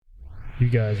You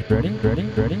guys ready?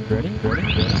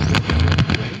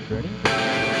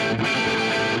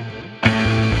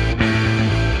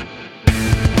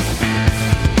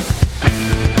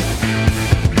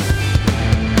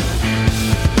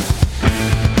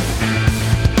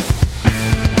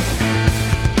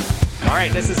 All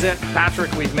right, this is it,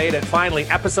 Patrick. We've made it finally.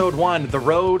 Episode 1, The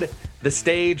Road, the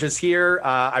Stage is here.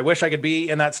 I wish I could be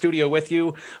in that studio with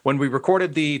you. When we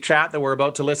recorded the chat that we're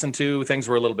about to listen to, things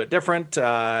were a little bit different.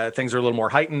 Things are a little more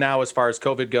heightened now as far as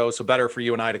COVID goes, so better for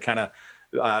you and I to kind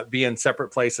of be in separate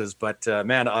places. But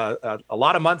man, a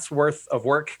lot of months worth of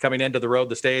work coming into The Road,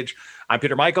 the Stage. I'm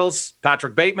Peter Michaels,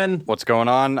 Patrick Bateman. What's going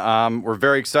on? We're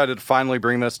very excited to finally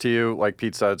bring this to you. Like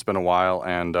Pete said, it's been a while,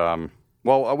 and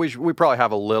we probably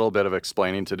have a little bit of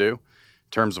explaining to do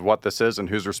in terms of what this is and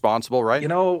who's responsible, right? You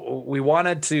know, we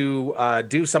wanted to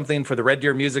do something for the Red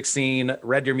Deer music scene.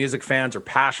 Red Deer music fans are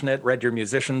passionate. Red Deer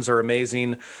musicians are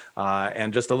amazing.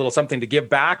 And just a little something to give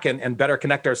back and better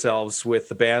connect ourselves with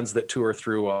the bands that tour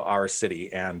through our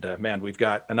city. And man, we've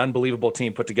got an unbelievable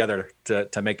team put together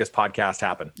to make this podcast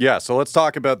happen. Yeah, so let's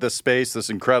talk about this space, this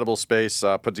incredible space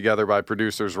put together by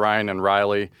producers Ryan and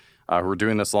Riley, who were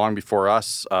doing this long before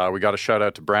us. We got a shout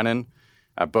out to Brennan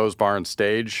at Beau's Bar and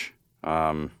Stage.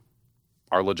 Our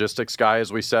logistics guy,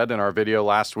 as we said in our video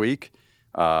last week,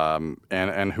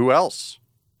 and who else?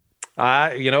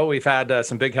 We've had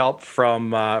some big help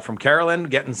from Carolyn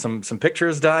getting some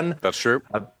pictures done. That's true.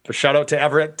 A shout out to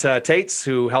Everett Tates,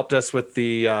 who helped us with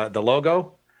the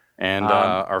logo, and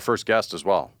our first guest as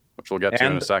well, which we'll get to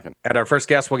in a second. And our first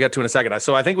guest we'll get to in a second.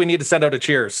 So I think we need to send out a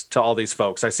cheers to all these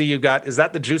folks. I see you got. Is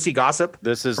that the Juicy Gossip?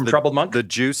 This is from Troubled Monk. The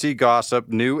Juicy Gossip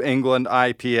New England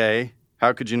IPA.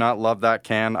 How could you not love that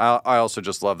can? I also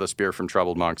just love this beer from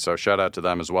Troubled Monk, so shout out to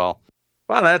them as well.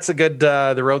 Well, that's a good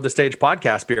The Road the Stage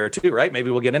podcast beer too, right? Maybe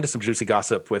we'll get into some juicy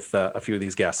gossip with a few of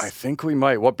these guests. I think we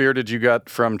might. What beer did you get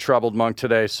from Troubled Monk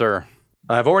today, sir?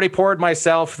 I've already poured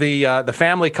myself the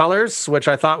family colors, which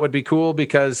I thought would be cool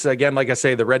because, again, like I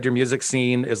say, the Red Deer music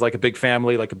scene is like a big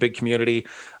family, like a big community.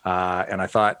 And I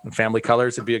thought family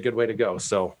colors would be a good way to go.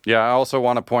 So yeah, I also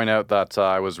want to point out that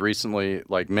I was recently,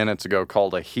 like minutes ago,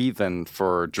 called a heathen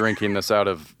for drinking this out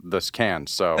of this can.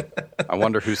 So I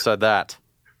wonder who said that.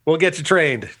 We'll get you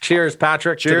trained. Cheers,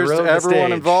 Patrick. Cheers to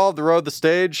everyone involved. The Road, the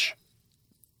Stage.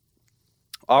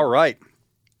 All right.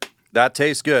 That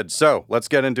tastes good. So let's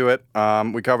get into it.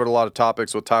 We covered a lot of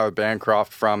topics with Tyler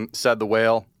Bancroft from Said the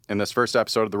Whale in this first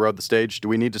episode of The Road, the Stage. Do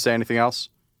we need to say anything else?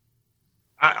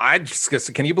 I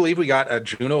just, can you believe we got a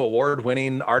Juno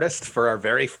Award-winning artist for our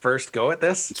very first go at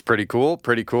this? It's pretty cool,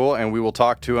 and we will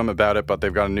talk to him about it, but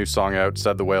they've got a new song out,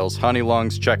 Said the Whale's Honey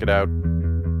Lungs. Check it out.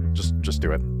 Just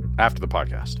do it after the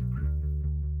podcast.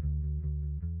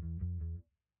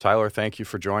 Tyler, thank you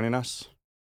for joining us.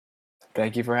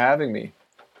 Thank you for having me.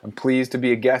 I'm pleased to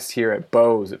be a guest here at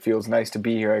Beau's. It feels nice to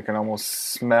be here. I can almost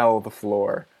smell the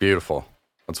floor. Beautiful.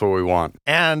 That's what we want.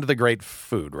 And the great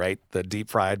food, right? The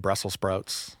deep fried Brussels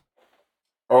sprouts.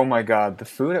 Oh my God. The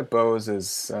food at Beau's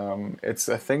is, it's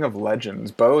a thing of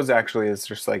legends. Beau's actually is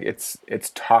just like, it's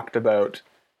talked about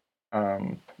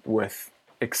with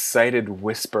excited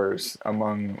whispers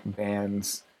among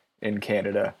bands in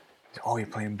Canada. Oh, you're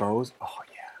playing Beau's? Oh, yeah.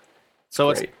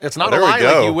 So Great. it's not There a we lie. go.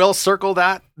 Like you will circle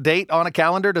that date on a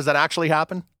calendar. Does that actually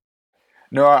happen?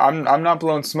 No, I'm not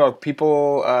blowing smoke.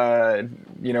 People,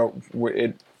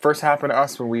 it first happened to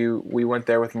us when we went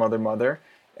there with Mother,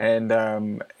 and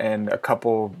a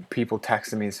couple people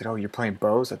texted me and said, "Oh, you're playing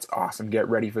Beau's? That's awesome. Get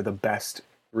ready for the best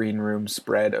green room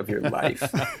spread of your life."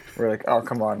 We're like, "Oh,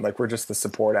 come on! Like we're just the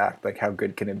support act. Like how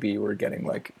good can it be? We're getting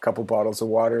like a couple bottles of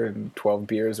water and 12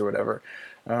 beers or whatever."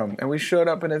 And we showed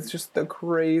up, and it's just the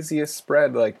craziest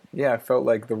spread. Like, yeah, it felt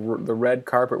like the red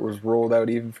carpet was rolled out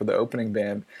even for the opening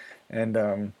band.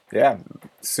 And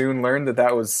soon learned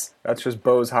that's just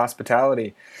Beau's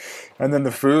hospitality. And then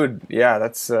the food, yeah,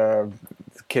 that's the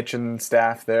kitchen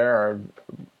staff there are a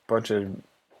bunch of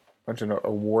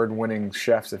award-winning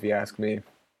chefs, if you ask me.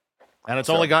 And it's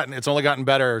only gotten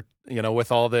better,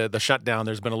 with all the shutdown.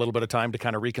 There's been a little bit of time to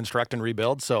kind of reconstruct and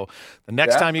rebuild. So the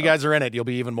next time you guys are in it, you'll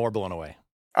be even more blown away.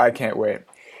 I can't wait.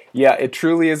 Yeah, it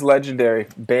truly is legendary.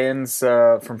 Bands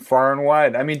from far and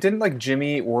wide. I mean, didn't like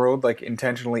Jimmy Eat World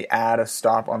intentionally add a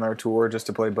stop on their tour just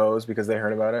to play Beau's because they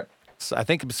heard about it? So I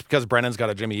think it's because Brennan's got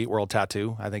a Jimmy Eat World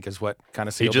tattoo, I think is what kind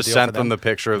of sealed He just the deal sent them the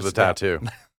picture of the tattoo.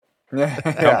 Yeah.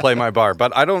 Come play my bar.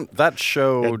 But that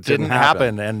show didn't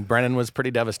happen, and Brennan was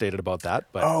pretty devastated about that.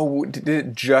 But oh, did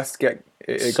it just get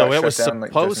it so got it shut was down,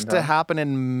 supposed to happen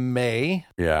in May.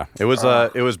 Yeah, it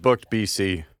was booked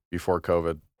BC before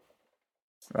COVID.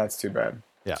 That's too bad.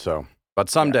 Yeah. So But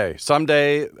someday,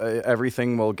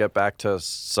 everything will get back to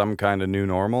some kind of new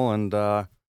normal, and we'll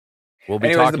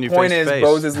be talking to you face to face. The point is,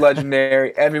 Bose is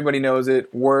legendary. Everybody knows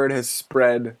it. Word has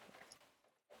spread.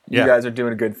 You guys are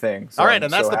doing a good thing. So all right,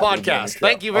 and that's the podcast.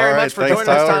 Thank you very much for joining us,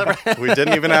 Tyler. We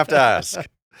didn't even have to ask.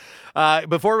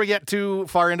 Before we get too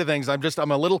far into things,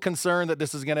 I'm a little concerned that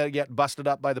this is going to get busted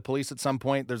up by the police at some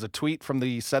point. There's a tweet from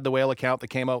the Said the Whale account that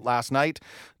came out last night.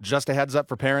 Just a heads up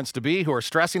for parents-to-be who are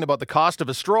stressing about the cost of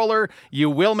a stroller. You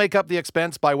will make up the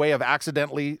expense by way of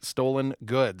accidentally stolen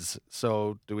goods.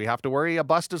 So do we have to worry a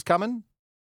bust is coming?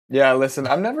 Yeah, listen,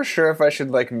 I'm never sure if I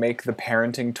should make the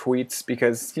parenting tweets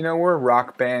because, we're a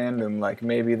rock band and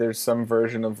maybe there's some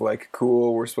version of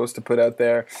cool we're supposed to put out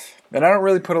there. And I don't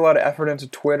really put a lot of effort into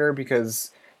Twitter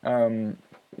because,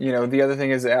 the other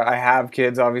thing is I have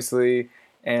kids obviously,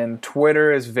 and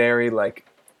Twitter is very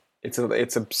it's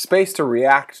a space to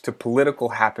react to political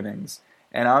happenings.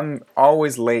 And I'm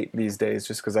always late these days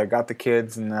just because I got the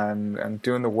kids and I'm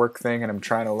doing the work thing and I'm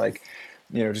trying to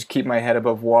just keep my head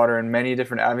above water in many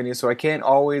different avenues. So I can't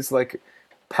always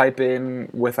pipe in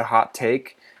with a hot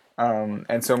take.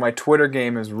 And so my Twitter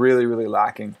game is really, really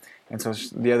lacking. And so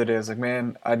the other day I was like,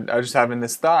 man, I was just having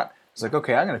this thought. I was like,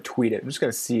 okay, I'm going to tweet it. I'm just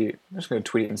going to see it. I'm just going to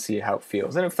tweet it and see how it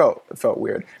feels. And it felt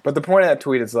weird. But the point of that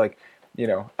tweet is my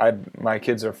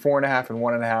kids are 4.5 and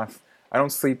 1.5. I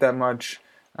don't sleep that much.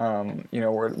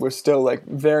 We're still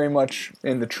very much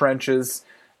in the trenches.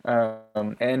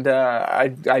 I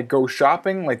go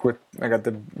shopping I got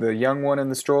the young one in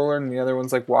the stroller and the other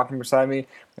one's walking beside me,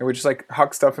 and we just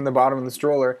huck stuff in the bottom of the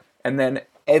stroller, and then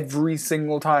every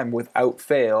single time without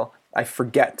fail I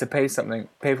forget to pay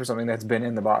for something that's been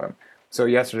in the bottom. So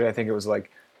yesterday I think it was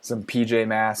some PJ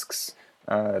Masks,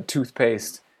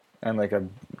 toothpaste, and a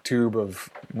tube of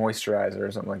moisturizer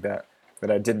or something like that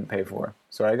I didn't pay for.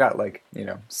 So I got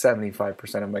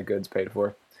 75% of my goods paid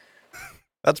for.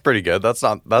 That's pretty good. That's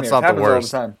not the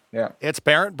worst. All the time. Yeah. It's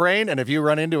parent brain, and if you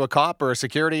run into a cop or a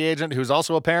security agent who's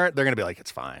also a parent, they're going to be like, it's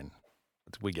fine.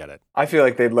 We get it. I feel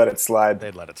like they'd let it slide.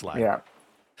 Yeah.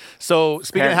 So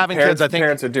speaking of having kids, I think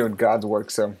parents are doing God's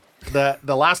work. So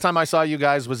the last time I saw you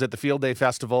guys was at the Field Day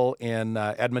Festival in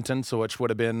Edmonton, so which would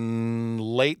have been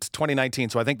late 2019.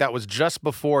 So I think that was just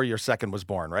before your second was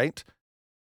born, right?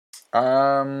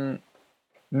 No,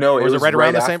 or was it right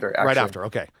around the same? After, right after.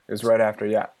 Okay. It was right after.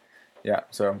 Yeah. Yeah,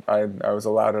 so I was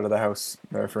allowed out of the house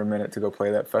there for a minute to go play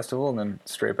that festival and then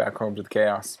straight back home to the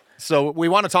chaos. So we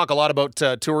want to talk a lot about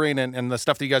touring and the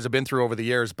stuff that you guys have been through over the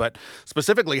years, but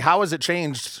specifically, how has it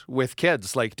changed with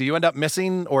kids? Do you end up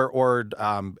missing or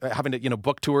having to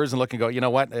book tours and look and go, you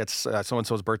know what, it's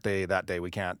so-and-so's birthday that day,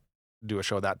 we can't do a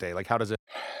show that day. How does it?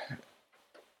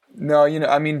 No,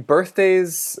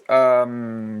 birthdays,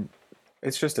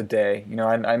 it's just a day.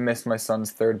 I missed my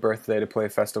son's 3rd birthday to play a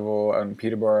festival out in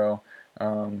Peterborough.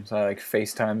 So I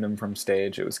FaceTimed him from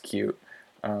stage. It was cute.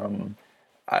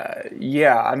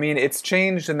 It's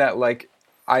changed in that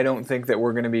I don't think that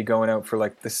we're going to be going out for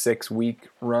the 6-week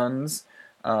runs.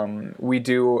 We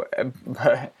do,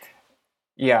 but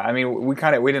yeah, we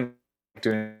didn't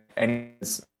do any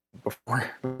before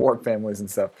work families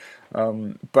and stuff.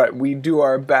 But we do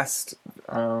our best,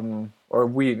 before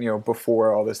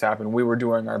all this happened, we were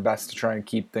doing our best to try and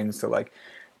keep things to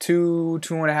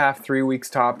 2.5, 3 weeks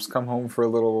tops, come home for a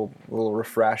little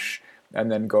refresh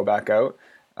and then go back out.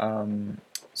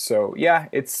 So yeah,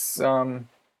 it's,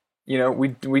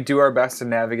 we do our best to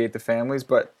navigate the families,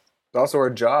 but it's also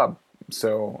our job.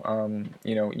 So,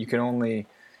 you can only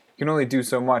do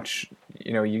so much.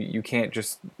 You can't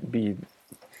just be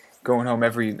going home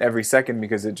every second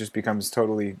because it just becomes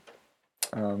totally,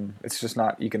 it's just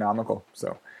not economical.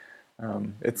 So,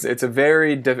 it's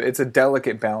a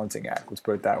delicate balancing act. Let's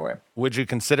put it that way. Would you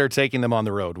consider taking them on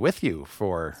the road with you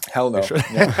for? Hell no.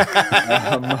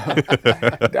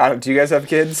 Do you guys have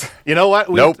kids? You know what?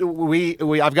 Nope.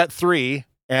 I've got 3,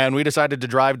 and we decided to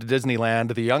drive to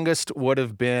Disneyland. The youngest would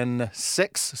have been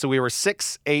 6, so we were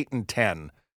 6, 8, and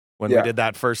 10 when we did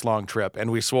that first long trip,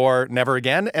 and we swore never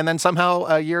again. And then somehow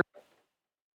a year.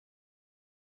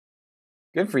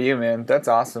 Good for you, man. That's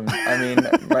awesome.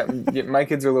 My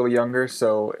kids are a little younger,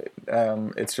 so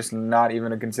it's just not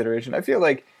even a consideration. I feel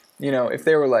like, if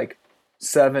they were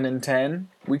 7 and 10,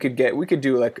 we could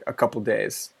do a couple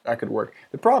days. That could work.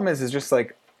 The problem is just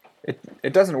it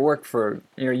doesn't work for,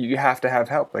 you have to have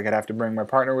help. I'd have to bring my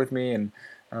partner with me, and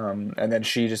then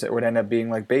she just would end up being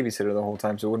babysitter the whole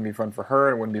time. So it wouldn't be fun for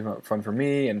her. It wouldn't be fun for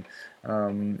me. And,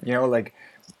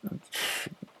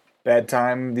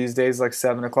 bedtime these days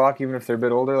 7 o'clock, even if they're a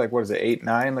bit older, what is it, 8,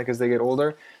 9, as they get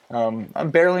older,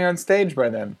 I'm barely on stage by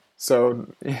then, so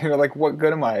what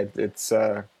good am I? It's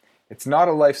It's not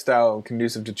a lifestyle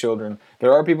conducive to children.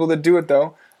 There are people that do it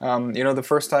though. The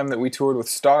first time that we toured with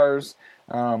Stars,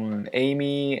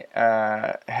 Amy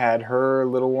had her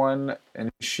little one,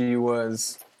 and she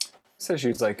was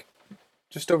like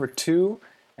just over 2,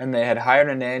 and they had hired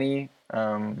a nanny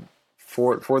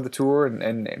for the tour,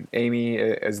 and Amy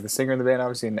as the singer in the band,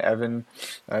 obviously, and Evan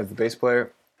as the bass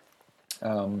player.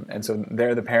 And so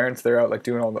they're the parents. They're out like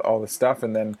doing all the stuff,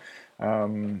 and then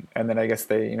I guess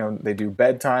they do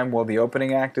bedtime while the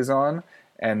opening act is on,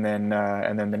 and then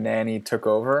the nanny took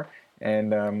over,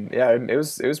 and it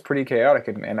was pretty chaotic.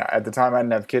 And at the time I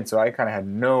didn't have kids, so I kind of had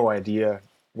no idea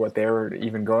what they were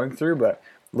even going through. But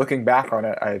looking back on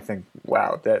it, I think,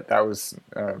 wow, that was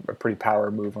a pretty power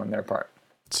move on their part.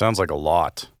 It sounds like a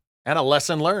lot. And a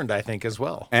lesson learned, I think, as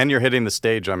well. And you're hitting the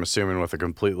stage, I'm assuming, with a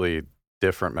completely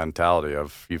different mentality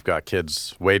of you've got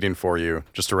kids waiting for you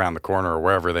just around the corner or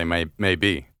wherever they may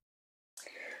be.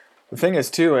 The thing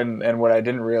is too, and what I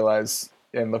didn't realize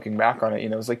in looking back on it,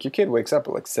 it's like your kid wakes up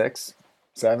at like 6,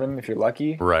 7 if you're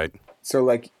lucky. Right. So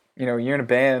like, you're in a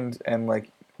band, and like,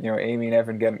 Amy and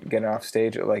Evan getting off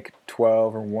stage at like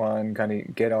 12 or 1, kind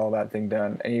of get all that thing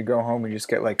done, and you go home and you just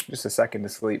get like just a second to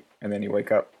sleep, and then you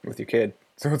wake up with your kid.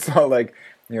 So it's not like,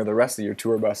 the rest of your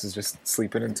tour bus is just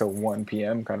sleeping until 1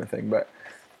 p.m. kind of thing. But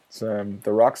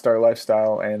the rock star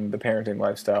lifestyle and the parenting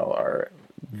lifestyle are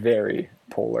very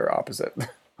polar opposite.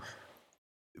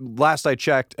 Last I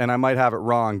checked, and I might have it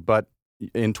wrong, but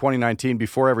in 2019,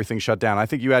 before everything shut down, I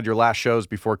think you had your last shows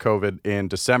before COVID in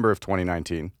December of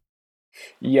 2019.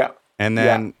 Yeah. And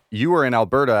then you were in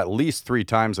Alberta at least 3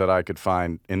 times that I could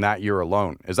find in that year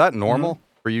alone. Is that normal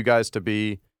for you guys to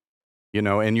be,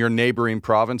 in your neighboring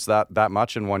province that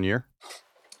much in 1 year?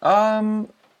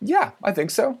 Yeah, I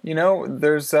think so.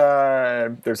 There's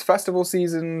festival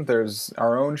season, there's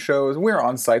our own shows. We're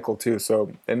on cycle too,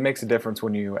 so it makes a difference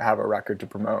when you have a record to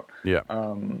promote. Yeah.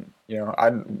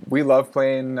 We love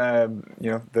playing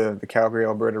the Calgary,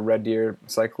 Alberta Red Deer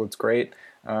cycle. It's great.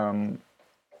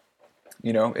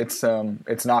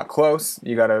 It's not close.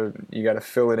 You gotta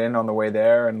fill it in on the way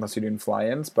there, unless you're doing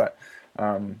fly-ins. But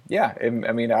I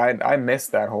miss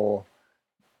that whole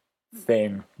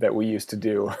thing that we used to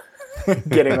do,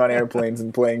 getting on airplanes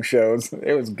and playing shows.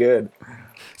 It was good.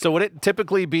 So would it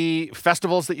typically be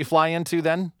festivals that you fly into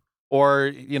then?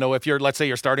 Or, if let's say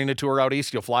you're starting a tour out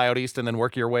east, you'll fly out east and then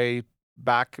work your way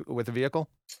back with a vehicle?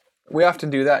 We often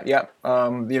do that, yeah.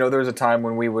 There was a time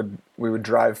when we would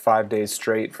drive 5 days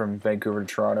straight from Vancouver to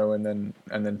Toronto and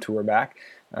then tour back.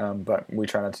 But we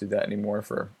try not to do that anymore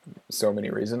for so many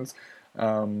reasons.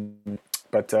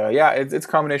 It's a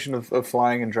combination of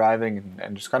flying and driving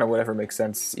and just kind of whatever makes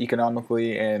sense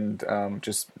economically and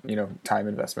just time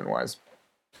investment wise.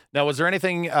 Now, was there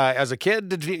anything as a kid?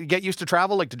 Did you get used to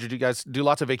travel? Like, did you guys do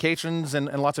lots of vacations and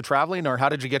lots of traveling, or how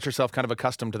did you get yourself kind of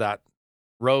accustomed to that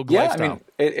rogue lifestyle? I mean,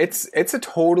 it's a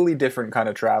totally different kind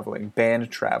of traveling,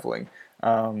 band traveling.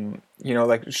 I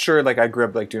grew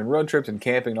up like doing road trips and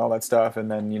camping and all that stuff, and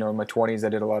then in my 20s I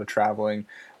did a lot of traveling,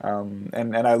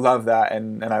 and I love that,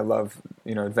 and I love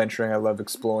adventuring. I love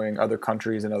exploring other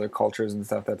countries and other cultures and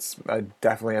stuff. I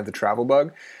definitely have the travel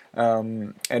bug,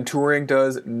 and touring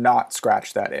does not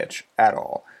scratch that itch at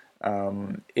all.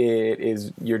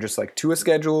 You're just like to a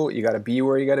schedule. You got to be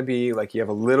where you got to be. Like, you have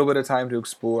a little bit of time to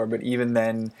explore, but even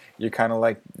then you're kind of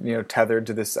like, tethered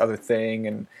to this other thing,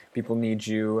 and people need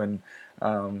you. And,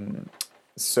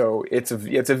 so it's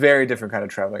a very different kind of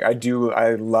traveling. I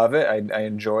love it. I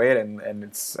enjoy it. And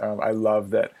it's, I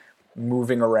love that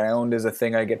moving around is a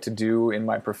thing I get to do in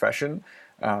my profession.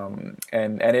 And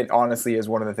it honestly is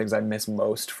one of the things I miss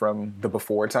most from the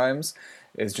before times,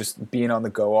 is just being on the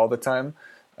go all the time.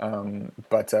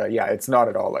 It's not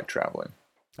at all like traveling.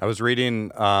 I was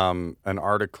reading an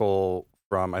article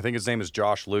from, I think his name is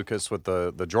Josh Lucas with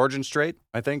the Georgian Strait,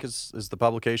 I think is the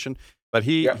publication. But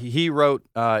he wrote,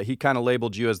 he kind of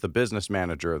labeled you as the business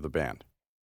manager of the band.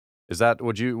 Is that,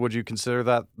 would you consider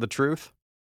that the truth?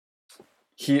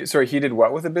 He did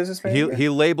what with the business manager? He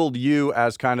labeled you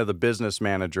as kind of the business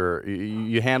manager.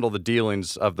 You handle the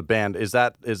dealings of the band. Is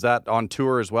that on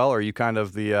tour as well? Or are you kind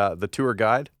of the tour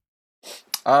guide?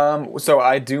 So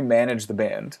I do manage the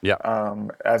band. Yeah.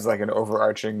 As like an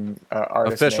overarching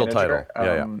artist official manager.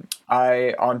 title.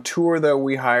 Yeah. On tour though,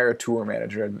 we hire a tour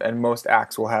manager, and most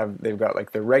acts they've got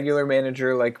like the regular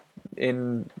manager like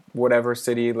in whatever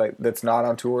city like that's not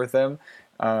on tour with them,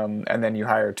 and then you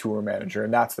hire a tour manager,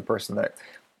 and that's the person that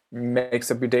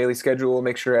makes up your daily schedule,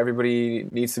 make sure everybody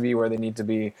needs to be where they need to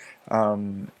be,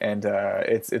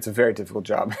 it's a very difficult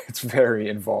job. It's very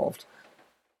involved.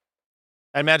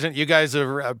 I imagine you guys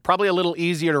are probably a little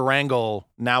easier to wrangle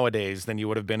nowadays than you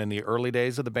would have been in the early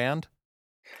days of the band.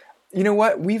 You know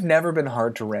what? We've never been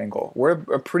hard to wrangle. We're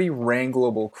a pretty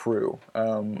wrangleable crew.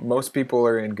 Most people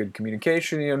are in good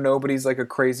communication. Nobody's like a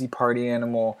crazy party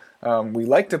animal. We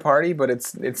like to party, but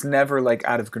it's never like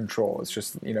out of control. It's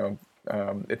just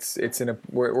it's in a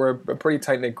we're a pretty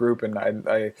tight knit group, and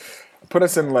I put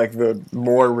us in like the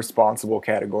more responsible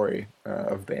category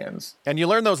of bands. And you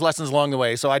learn those lessons along the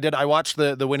way. So I watched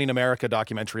the Winning America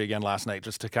documentary again last night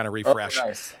just to kind of refresh. Oh,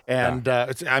 nice. And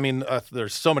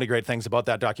there's so many great things about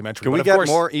that documentary. Can we get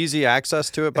more easy access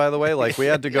to it, by the way? Like, we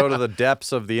had to go to the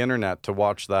depths of the internet to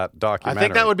watch that documentary. I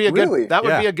think that would be a Really? good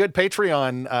be a good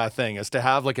Patreon thing, is to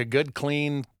have like a good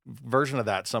clean version of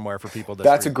that somewhere for people to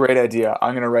That's stream. a great idea.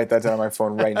 I'm going to write that down on my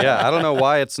phone right now. Yeah, I don't know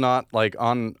why it's not like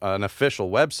on an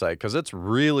official website, because it's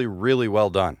really, really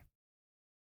well done.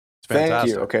 It's fantastic.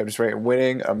 Thank you. Okay, I'm just writing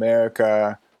Winning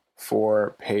America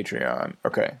for Patreon.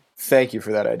 Okay. Thank you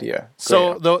for that idea.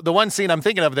 So the one scene I'm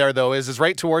thinking of there, though, is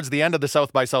right towards the end of the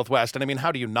South by Southwest. And I mean,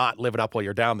 how do you not live it up while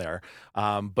you're down there?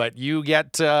 But you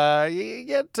get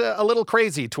a little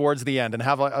crazy towards the end and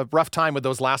have a rough time with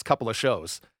those last couple of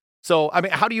shows. So, I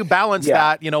mean, how do you balance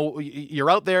that? You're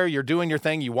out there, you're doing your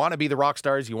thing, you want to be the rock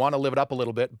stars, you want to live it up a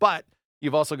little bit, but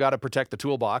you've also got to protect the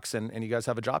toolbox, and you guys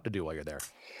have a job to do while you're there.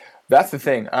 That's the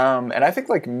thing. And I think,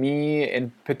 like, me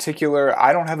in particular,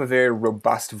 I don't have a very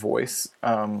robust voice.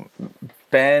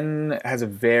 Ben has a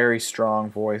very strong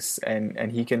voice,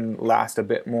 and he can last a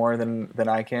bit more than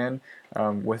I can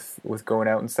with going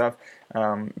out and stuff.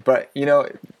 But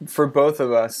for both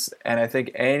of us, and I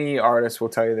think any artist will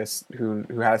tell you this who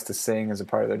has to sing as a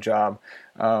part of their job,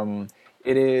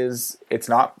 it's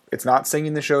not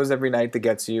singing the shows every night that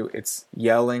gets you. It's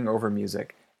yelling over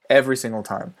music every single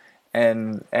time.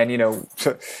 And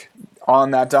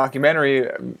on that documentary,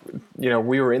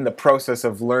 we were in the process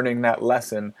of learning that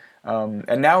lesson,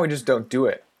 and now we just don't do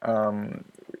it.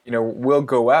 We'll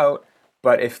go out,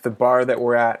 but if the bar that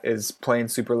we're at is playing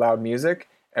super loud music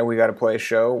and we got to play a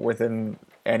show within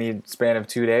any span of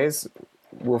 2 days,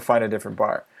 we'll find a different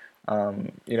bar.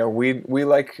 We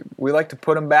like to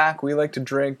put them back. We like to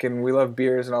drink, and we love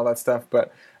beers and all that stuff.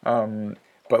 But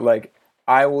like,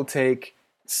 I will take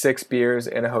 6 beers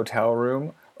in a hotel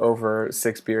room over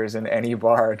 6 beers in any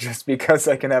bar, just because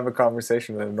I can have a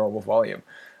conversation with a normal volume.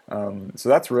 So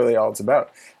that's really all it's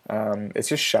about. It's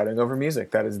just shouting over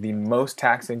music. That is the most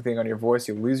taxing thing on your voice.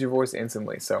 You'll lose your voice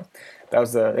instantly. So that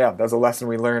was a lesson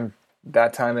we learned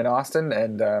that time in Austin,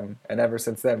 and ever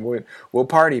since then we'll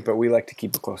party, but we like to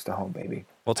keep it close to home, baby.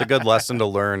 Well, it's a good lesson to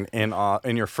learn in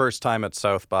your first time at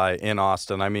South by in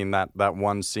Austin. I mean, that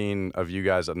one scene of you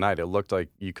guys at night, it looked like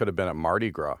you could have been at Mardi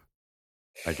Gras.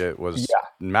 Like, it was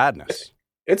madness.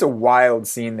 It's a wild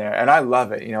scene there, and I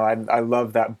love it. I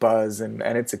love that buzz, and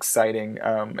it's exciting.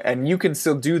 And you can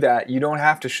still do that. You don't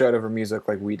have to shout over music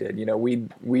like we did.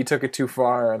 We took it too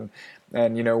far, and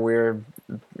we're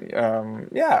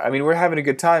we're having a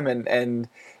good time, and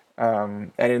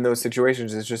in those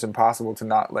situations, it's just impossible to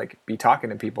not like be talking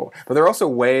to people. But there are also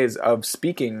ways of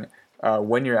speaking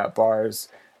when you're at bars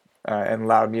and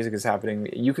loud music is happening.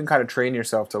 You can kind of train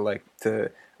yourself to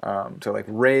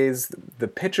raise the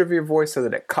pitch of your voice so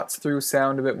that it cuts through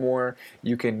sound a bit more.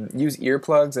 You can use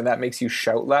earplugs, and that makes you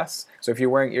shout less. So if you're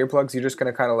wearing earplugs, you're just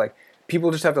going to kind of like,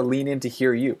 people just have to lean in to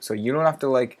hear you. So you don't have to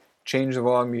like change the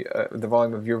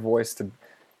volume of your voice to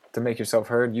make yourself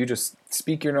heard. You just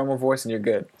speak your normal voice and you're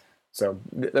good. So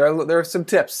there are some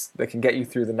tips that can get you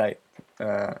through the night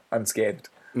unscathed.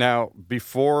 Now,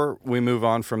 before we move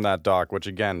on from that doc, which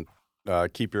again,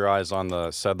 keep your eyes on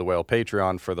the Said the Whale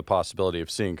Patreon for the possibility of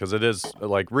seeing, because it is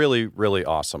like really, really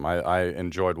awesome. I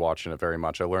enjoyed watching it very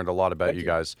much. I learned a lot about you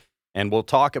guys, and we'll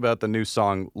talk about the new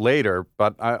song later.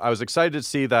 But I was excited to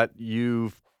see that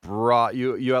you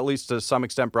at least to some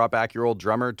extent brought back your old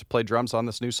drummer to play drums on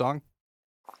this new song.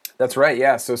 That's right.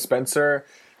 Yeah. So Spencer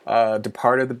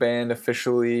departed the band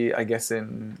officially, I guess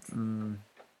in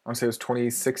I want to say it was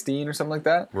 2016 or something like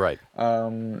that. Right.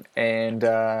 And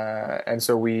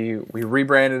so we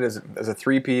rebranded as a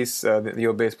 3-piece. The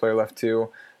old bass player left too.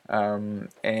 But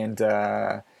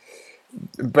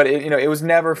it was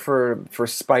never for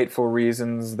spiteful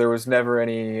reasons. There was never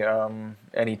any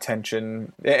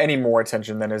tension, any more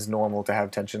tension than is normal to have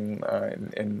tension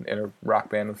in a rock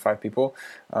band with 5 people.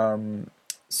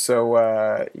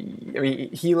 So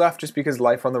he left just because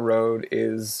life on the road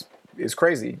is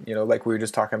crazy. Like we were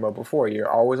just talking about before. You're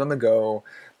always on the go.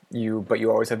 But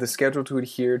you always have the schedule to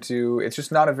adhere to. It's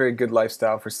just not a very good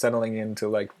lifestyle for settling into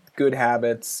like good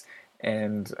habits.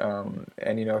 And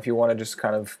if you want to just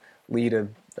kind of lead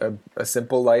a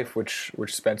simple life, which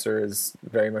Spencer is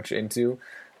very much into,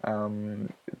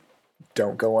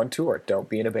 don't go on tour. Don't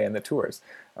be in a band that tours.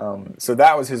 So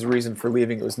that was his reason for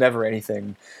leaving. It was never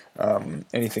anything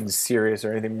serious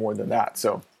or anything more than that.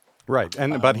 So right,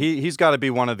 but he's got to be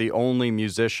one of the only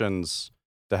musicians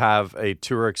to have a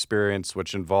tour experience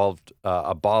which involved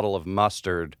a bottle of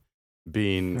mustard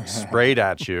being sprayed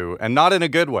at you, and not in a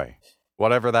good way,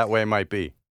 whatever that way might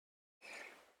be.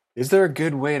 Is there a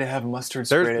good way to have mustard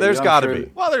sprayed? There's got to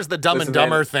be. Well, there's the Dumb and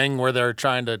Dumber thing where they're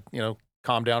trying to,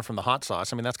 calm down from the hot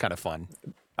sauce. I mean, that's kind of fun.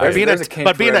 But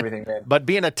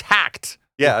being attacked.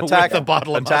 Yeah, with a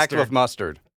bottle of attacked mustard. with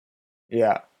mustard.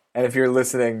 Yeah, and if you're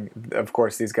listening, of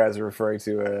course, these guys are referring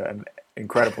to an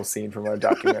incredible scene from our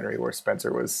documentary where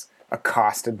Spencer was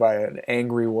accosted by an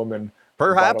angry woman.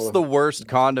 Perhaps the worst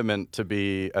condiment to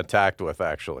be attacked with,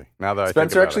 actually. Now that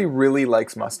Spencer actually really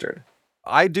likes mustard.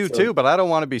 I do too, but I don't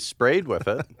want to be sprayed with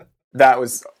it. That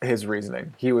was his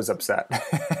reasoning. He was upset.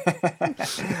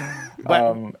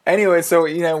 Anyway, so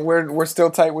we're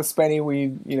still tight with Spenny.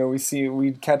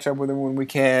 We catch up with him when we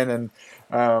can,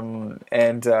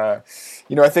 and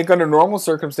I think under normal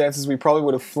circumstances we probably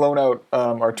would have flown out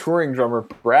our touring drummer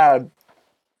Brad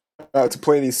to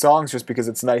play these songs just because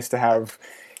it's nice to have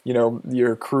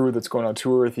your crew that's going on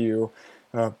tour with you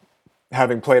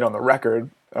having played on the record.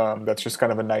 That's just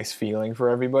kind of a nice feeling for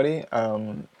everybody.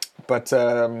 But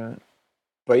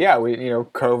yeah,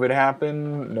 COVID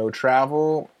happened, no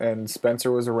travel, and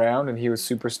Spencer was around, and he was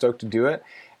super stoked to do it.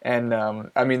 And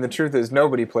the truth is,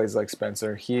 nobody plays like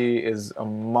Spencer. He is a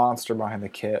monster behind the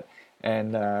kit.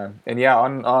 And yeah,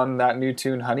 on that new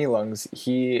tune, Honey Lungs,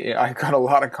 I got a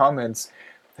lot of comments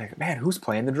like, "Man, who's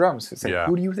playing the drums?" It's like,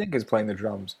 Who do you think is playing the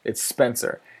drums? It's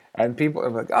Spencer. And people are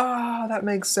like, that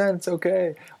makes sense.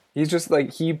 Okay. He's just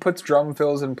like, he puts drum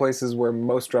fills in places where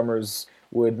most drummers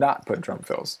would not put drum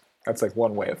fills. That's like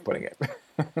one way of putting it.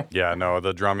 Yeah, no,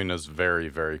 the drumming is very,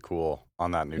 very cool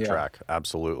on that new track.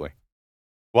 Absolutely.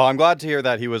 Well, I'm glad to hear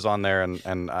that he was on there,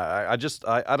 and I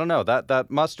don't know, that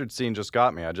mustard scene just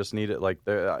got me. I just need it,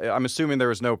 I'm assuming there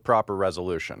was no proper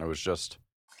resolution. It was just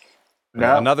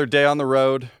another day on the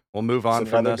road. We'll move on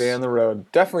from this. Another day on the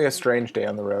road. Definitely a strange day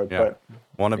on the road, but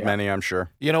one of many, I'm sure.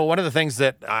 One of the things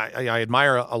that I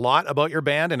admire a lot about your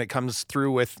band, and it comes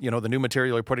through with, the new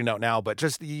material you're putting out now, but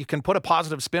just you can put a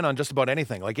positive spin on just about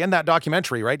anything. Like in that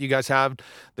documentary, right? You guys have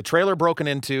the trailer broken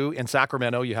into in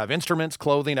Sacramento. You have instruments,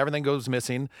 clothing, everything goes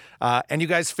missing. And you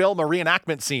guys film a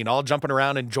reenactment scene, all jumping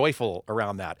around and joyful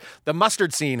around that. The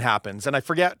mustard scene happens. And I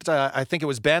forget, I think it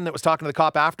was Ben that was talking to the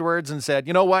cop afterwards and said,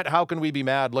 you know what? How can we be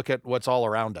mad? Look at what's all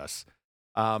around us.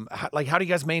 How do you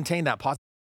guys maintain that positive?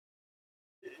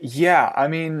 Yeah,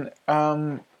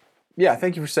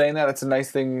 thank you for saying that. It's a nice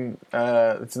thing.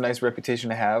 It's a nice reputation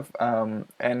to have.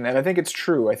 And I think it's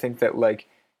true. I think that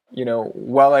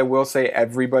while I will say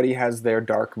everybody has their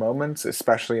dark moments,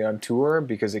 especially on tour,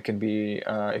 because it can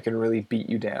really beat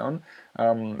you down.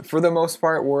 For the most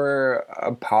part, we're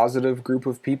a positive group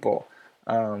of people.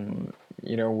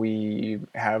 We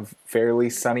have fairly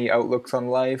sunny outlooks on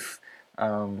life.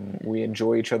 We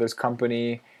enjoy each other's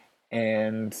company,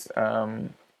 and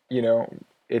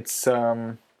it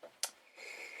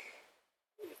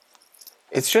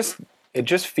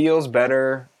just feels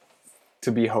better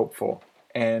to be hopeful.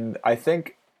 And I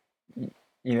think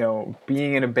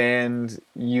being in a band,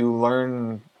 you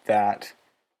learn that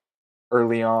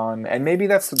early on, and maybe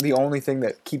that's the only thing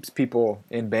that keeps people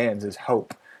in bands is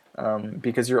hope,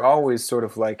 because you're always sort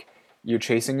of like you're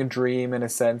chasing a dream in a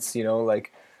sense.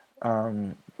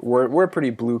 We're a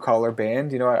pretty blue collar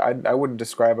band. I wouldn't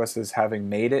describe us as having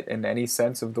made it in any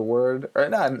sense of the word, or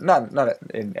not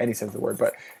in any sense of the word.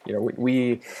 But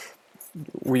we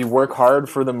work hard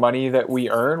for the money that we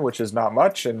earn, which is not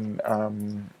much, and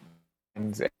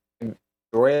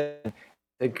enjoy it. I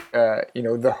think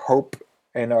the hope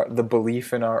and the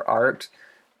belief in our art,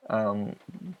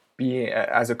 being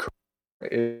as a career,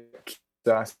 it keeps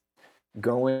us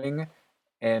going.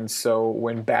 And so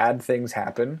when bad things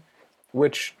happen,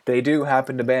 which they do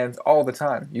happen to bands all the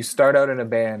time. You start out in a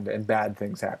band and bad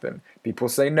things happen. People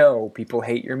say no, people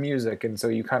hate your music, and so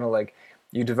you kind of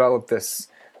you develop this,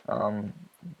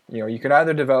 you can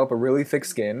either develop a really thick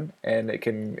skin and it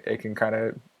can kind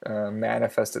of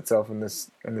manifest itself in this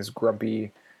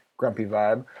grumpy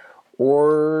vibe,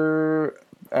 or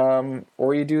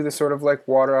you do this sort of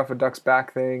water off a duck's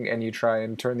back thing and you try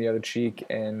and turn the other cheek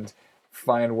and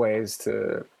find ways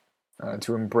to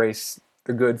embrace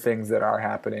the good things that are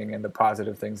happening and the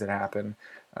positive things that happen,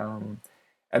 and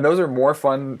those are more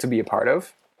fun to be a part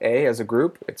of. As a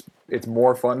group, it's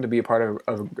more fun to be a part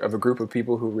of a group of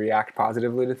people who react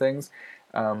positively to things,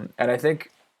 and I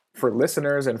think for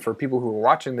listeners and for people who are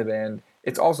watching the band,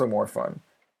 it's also more fun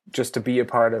just to be a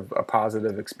part of a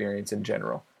positive experience in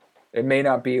general. It may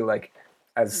not be like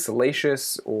as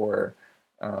salacious or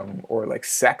like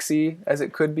sexy as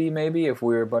it could be maybe if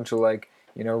we were a bunch of like,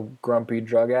 grumpy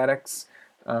drug addicts.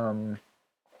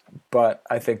 But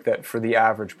I think that for the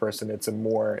average person, it's a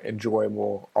more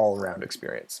enjoyable all around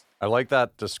experience. I like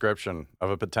that description of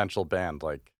a potential band.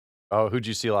 Like, oh, who'd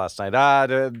you see last night?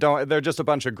 Don't. They're just a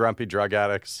bunch of grumpy drug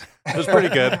addicts. It was pretty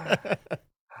good.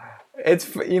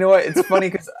 You know what? It's funny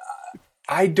because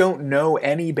I don't know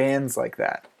any bands like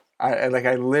that.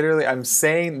 I'm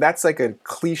saying that's like a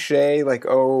cliche, like,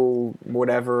 oh,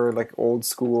 whatever, like old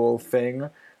school thing.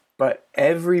 But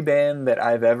every band that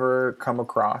I've ever come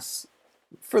across,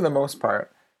 for the most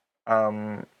part,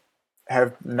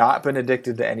 have not been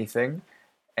addicted to anything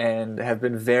and have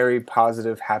been very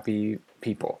positive, happy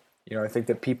people. I think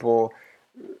that people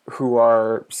who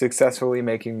are successfully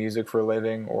making music for a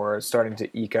living or starting to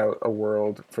eke out a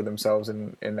world for themselves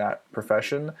in that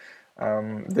profession,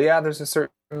 there's a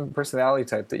certain personality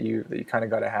type that you kind of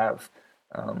got to have,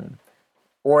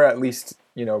 or at least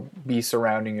be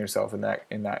surrounding yourself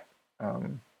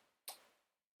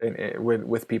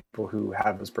with people who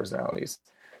have those personalities,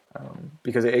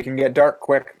 because it can get dark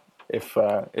quick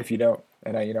if you don't.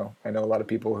 And I know a lot of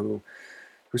people who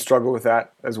struggle with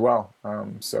that as well.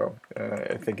 So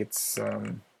I think it's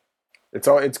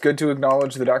good to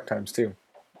acknowledge the dark times too.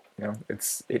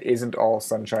 It isn't all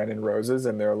sunshine and roses,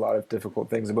 and there are a lot of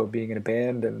difficult things about being in a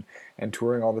band and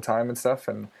touring all the time and stuff.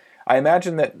 And I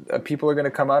imagine that people are going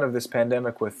to come out of this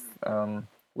pandemic with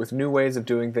new ways of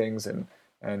doing things and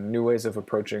new ways of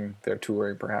approaching their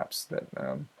touring, perhaps that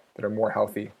are more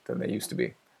healthy than they used to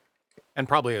be. And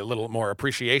probably a little more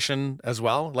appreciation as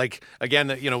well. Like, again,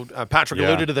 Patrick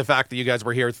alluded to the fact that you guys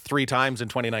were here 3 times in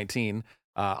 2019.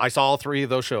 I saw all 3 of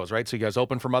those shows, right? So you guys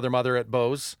opened for Mother at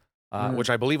Bose, which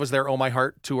I believe was their Oh My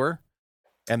Heart tour.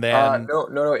 And then...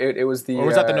 No, it was the... Or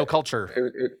was that the No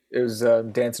Culture? It was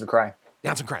Dance and Cry.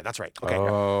 Dance and Cry, that's right. Okay.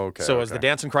 Oh, okay. So it was the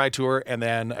Dance and Cry tour, and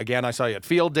then again, I saw you at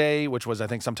Field Day, which was, I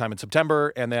think, sometime in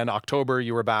September, and then October,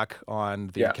 you were back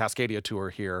on the Cascadia tour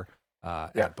here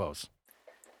at Bose.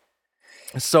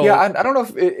 So I don't know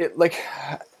if it like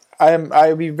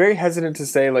I'd be very hesitant to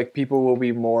say like people will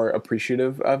be more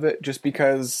appreciative of it, just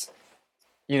because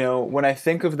when I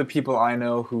think of the people I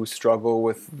know who struggle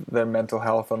with their mental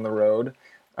health on the road,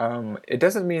 it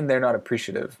doesn't mean they're not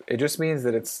appreciative. It just means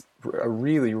that it's a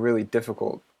really, really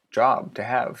difficult job to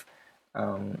have,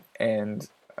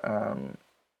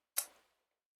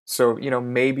 so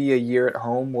maybe a year at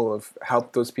home will have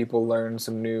helped those people learn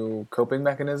some new coping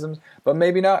mechanisms, but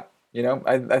maybe not.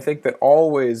 I think that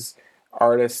always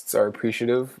artists are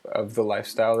appreciative of the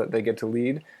lifestyle that they get to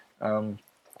lead,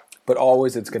 but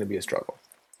always it's going to be a struggle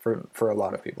for a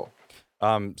lot of people.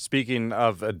 Speaking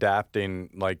of adapting,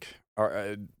 like,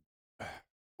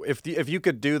 if you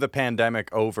could do the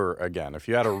pandemic over again, if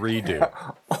you had a redo.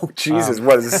 Oh, Jesus,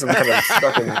 what is this, some kind of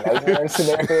fucking nightmare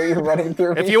scenario you're running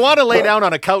through me? If you want to lay down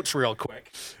on a couch real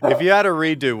quick. If you had a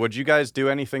redo, would you guys do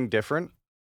anything different?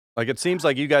 Like, it seems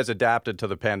like you guys adapted to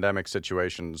the pandemic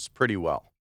situations pretty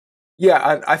well.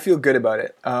 Yeah, I feel good about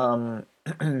it.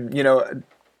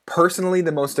 Personally,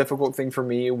 the most difficult thing for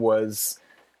me was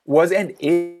and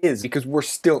is, because we're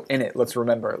still in it. Let's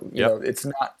remember, it's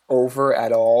not over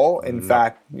at all. In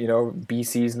fact,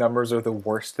 BC's numbers are the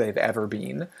worst they've ever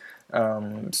been.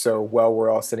 So while we're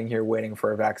all sitting here waiting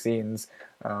for our vaccines,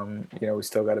 we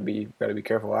still got to be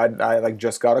careful. I like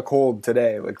just got a cold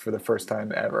today, like for the first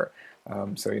time ever.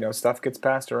 So stuff gets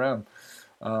passed around.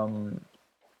 I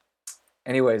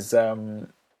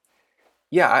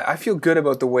feel good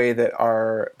about the way that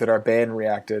our band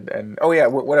reacted. And what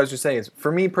I was just saying is,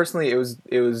 for me personally, it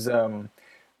was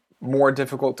more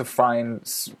difficult to find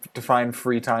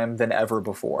free time than ever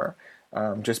before.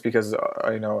 Just because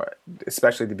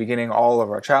especially at the beginning, all of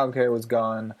our childcare was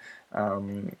gone.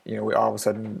 We all of a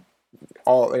sudden,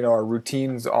 our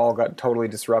routines all got totally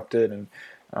disrupted,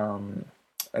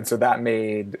 and so that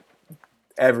made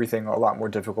everything a lot more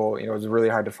difficult. It was really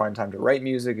hard to find time to write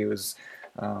music. It was,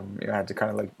 I had to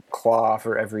kind of like claw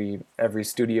for every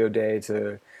studio day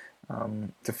to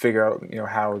figure out,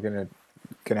 how we're gonna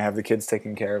have the kids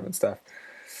taken care of and stuff.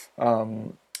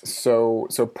 So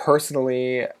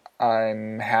personally,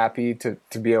 I'm happy to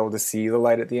be able to see the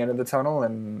light at the end of the tunnel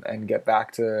and get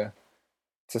back to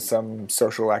some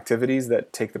social activities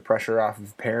that take the pressure off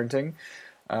of parenting.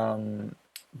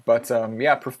 But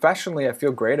professionally, I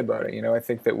feel great about it. I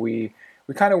think that we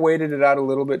kind of waited it out a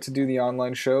little bit to do the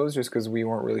online shows just because we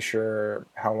weren't really sure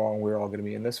how long we were all going to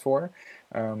be in this for.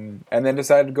 And then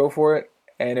decided to go for it.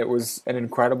 And it was an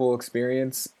incredible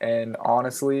experience. And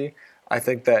honestly, I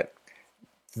think that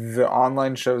the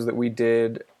online shows that we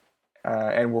did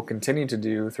and will continue to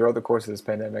do throughout the course of this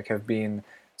pandemic have been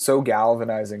so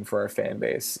galvanizing for our fan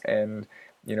base. And,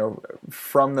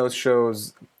 from those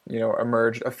shows,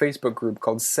 emerged a Facebook group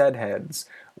called Said Heads,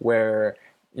 where,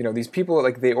 these people,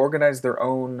 like, they organize their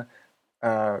own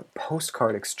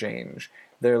postcard exchange.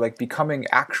 They're like becoming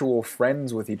actual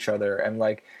friends with each other, and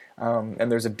like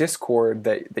and there's a Discord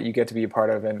that you get to be a part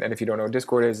of. And if you don't know what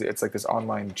Discord is, it's like this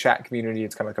online chat community.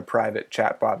 It's kind of like a private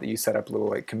chat bot that you set up little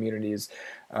like communities.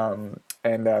 So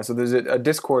there's a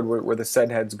Discord where the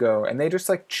said heads go, and they just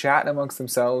like chat amongst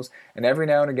themselves. And every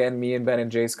now and again, me and Ben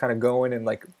and Jace kind of go in and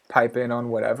like pipe in on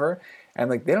whatever. And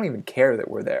like they don't even care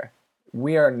that we're there.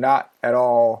 We are not at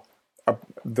all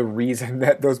the reason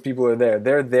that those people are there.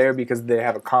 They're there because they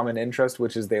have a common interest,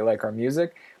 which is they like our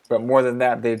music. But more than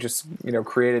that, they've just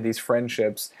created these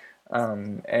friendships,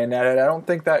 and I don't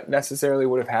think that necessarily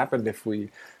would have happened if we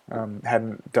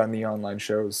hadn't done the online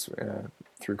shows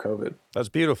through COVID. That's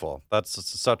beautiful.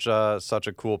 That's such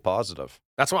a cool positive.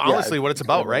 That's honestly what it's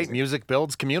about, right? Music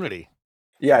builds community.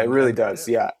 Yeah, it really does.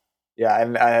 Yeah,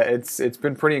 and it's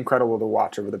been pretty incredible to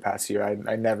watch over the past year.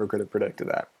 I never could have predicted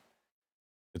that.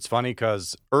 It's funny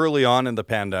because early on in the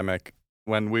pandemic,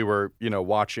 when we were,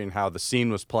 watching how the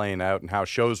scene was playing out and how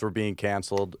shows were being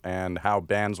canceled and how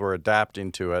bands were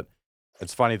adapting to it,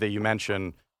 it's funny that you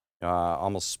mention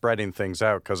almost spreading things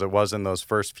out, because it was in those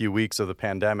first few weeks of the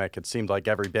pandemic. It seemed like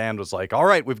every band was like, all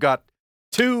right, we've got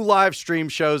 2 live stream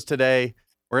shows today.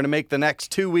 We're going to make the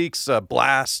next 2 weeks a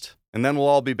blast, and then we'll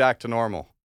all be back to normal.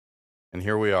 And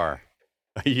here we are,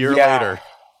 a year later.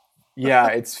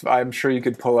 Yeah, I'm sure you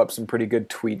could pull up some pretty good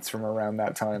tweets from around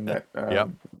that time that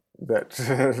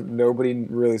that nobody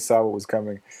really saw what was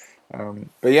coming.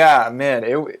 But yeah, man,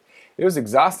 it was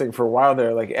exhausting for a while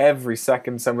there. Like every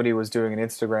second somebody was doing an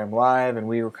Instagram live, and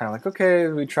we were kind of like, okay,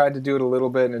 we tried to do it a little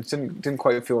bit, and it didn't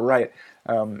quite feel right.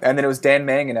 And then it was Dan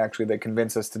Mangan actually that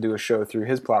convinced us to do a show through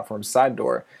his platform, Side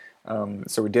Door.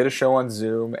 So we did a show on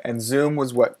Zoom, and Zoom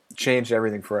was what changed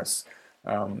everything for us.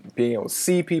 Being able to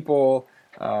see people,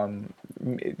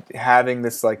 having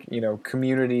this like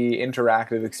community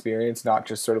interactive experience, not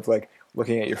just sort of like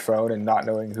looking at your phone and not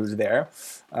knowing who's there.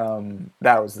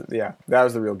 That was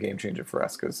the real game changer for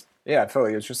us, because I felt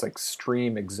like it was just like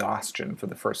extreme exhaustion for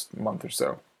the first month or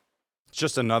so. It's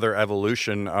just another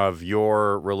evolution of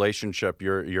your relationship,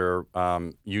 your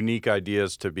unique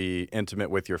ideas to be intimate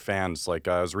with your fans. Like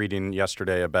I was reading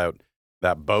yesterday about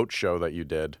that boat show that you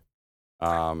did.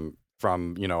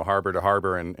 From harbor to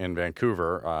harbor in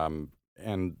Vancouver,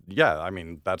 and I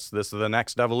mean this is the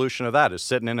next evolution of that, is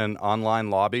sitting in an online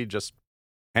lobby, just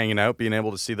hanging out, being able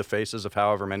to see the faces of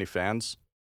however many fans.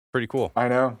 Pretty cool. I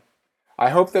know. I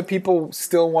hope that people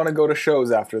still want to go to shows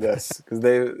after this, because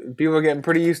people are getting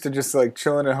pretty used to just like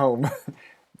chilling at home.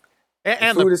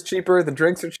 And the food is cheaper, the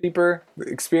drinks are cheaper, the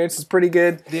experience is pretty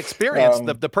good. The experience,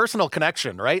 the personal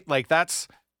connection, right? Like that's.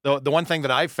 The one thing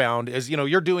that I've found is,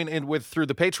 you're doing it through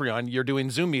the Patreon, you're doing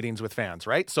Zoom meetings with fans,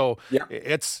 right? So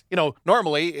it's,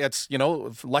 normally it's,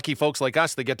 lucky folks like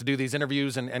us that get to do these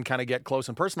interviews and kind of get close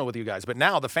and personal with you guys. But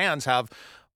now the fans have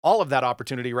all of that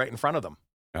opportunity right in front of them.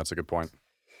 That's a good point.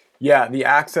 Yeah, the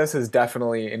access has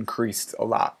definitely increased a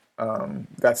lot.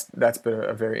 That's been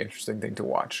a very interesting thing to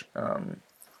watch.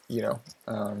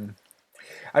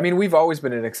 I mean, we've always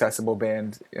been an accessible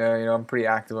band. I'm pretty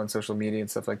active on social media and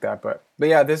stuff like that. But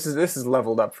yeah, this is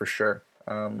leveled up for sure.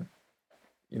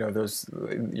 Those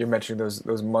you're mentioning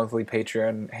those monthly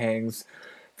Patreon hangs.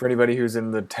 For anybody who's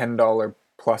in the $10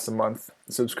 plus a month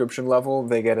subscription level,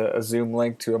 they get a Zoom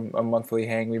link to a monthly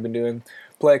hang we've been doing.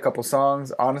 Play a couple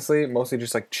songs. Honestly, mostly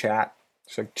just like chat,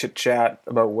 just like chit chat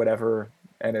about whatever,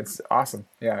 and it's awesome.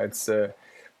 Yeah, it's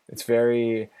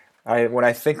very. When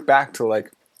I think back to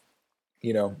like,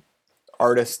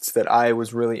 artists that I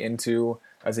was really into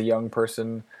as a young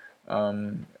person,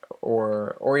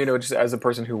 or just as a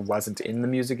person who wasn't in the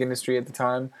music industry at the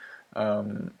time,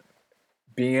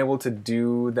 being able to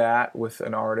do that with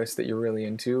an artist that you're really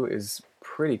into is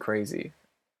pretty crazy.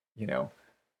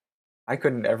 I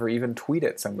couldn't ever even tweet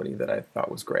at somebody that I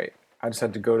thought was great. I just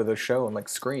had to go to the show and like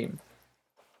scream.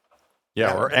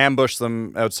 Yeah, or ambush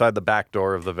them outside the back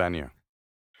door of the venue.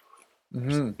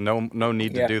 Mm-hmm. No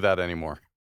need to do that anymore.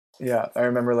 Yeah, I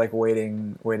remember like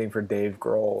waiting for Dave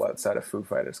Grohl outside a Foo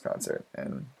Fighters concert,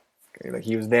 and like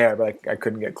he was there, but I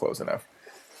couldn't get close enough.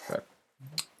 But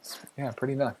yeah,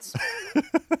 pretty nuts.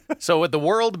 So with the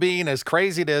world being as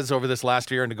crazy it is over this last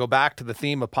year, and to go back to the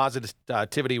theme of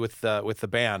positivity with the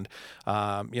band,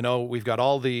 we've got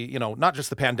all the, not just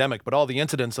the pandemic, but all the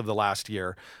incidents of the last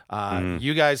year.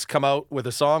 You guys come out with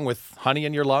a song with honey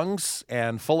in your lungs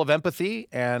and full of empathy,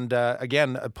 and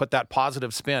again, put that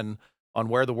positive spin on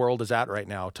where the world is at right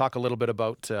now. Talk a little bit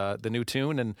about the new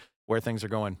tune and where things are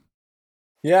going.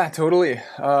 Yeah, totally.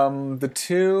 The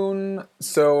tune.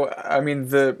 So, I mean,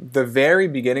 the very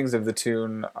beginnings of the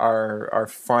tune are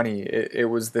funny. It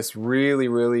was this really,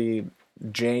 really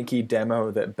janky demo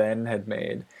that Ben had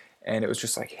made, and it was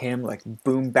just like him like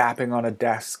boom bapping on a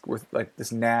desk with like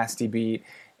this nasty beat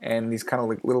and these kind of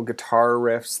like little guitar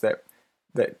riffs that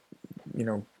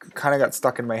kind of got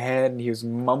stuck in my head, and he was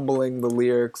mumbling the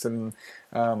lyrics, and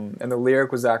the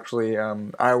lyric was actually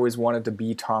I always wanted to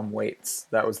be Tom Waits.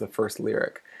 That was the first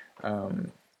lyric,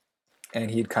 and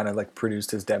he'd kind of like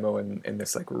produced his demo in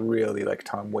this like really like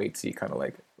Tom Waitsy kind of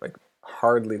like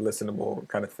hardly listenable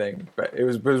kind of thing, but it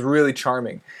was really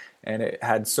charming, and it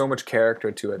had so much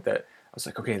character to it that I was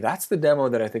like, okay, that's the demo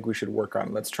that I think we should work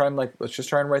on. Let's just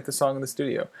try and write the song in the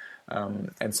studio.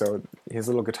 And so his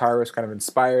little guitar riff kind of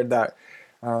inspired that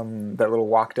little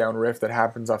walk down riff that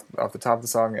happens off the top of the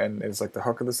song and is like the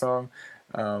hook of the song.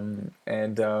 And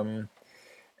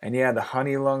yeah, the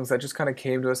honey lungs, that just kind of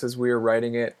came to us as we were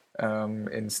writing it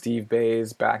in Steve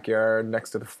Bay's backyard next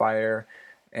to the fire.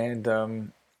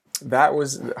 And that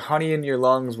was honey in your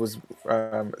lungs was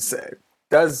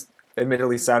does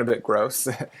admittedly sound a bit gross,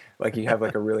 like you have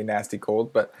like a really nasty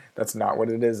cold, but that's not what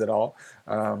it is at all.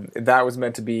 That was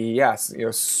meant to be, yes,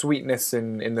 sweetness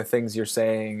in the things you're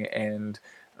saying, and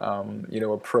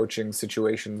approaching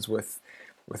situations with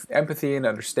empathy and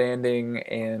understanding,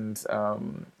 and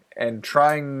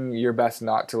trying your best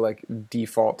not to like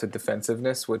default to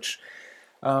defensiveness, which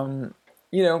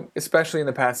especially in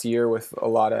the past year with a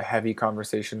lot of heavy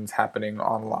conversations happening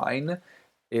online,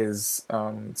 is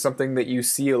something that you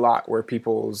see a lot, where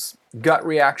people's gut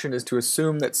reaction is to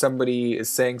assume that somebody is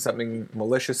saying something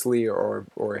maliciously or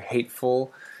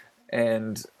hateful,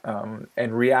 and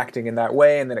reacting in that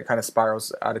way, and then it kind of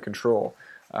spirals out of control.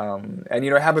 And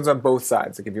it happens on both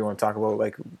sides. Like if you want to talk about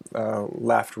like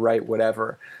left, right,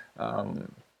 whatever,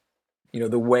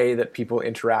 the way that people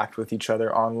interact with each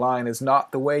other online is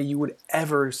not the way you would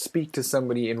ever speak to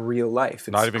somebody in real life. It's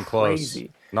not even crazy.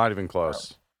 Close. Not even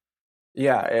close.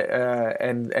 Yeah,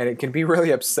 and it can be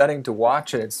really upsetting to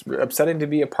watch, and it's upsetting to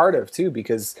be a part of too,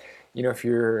 because if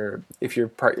you're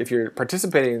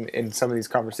participating in some of these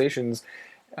conversations,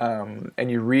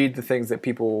 and you read the things that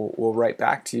people will write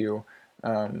back to you,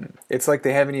 it's like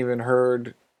they haven't even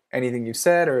heard anything you've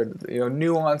said, or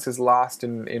nuance is lost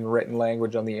in written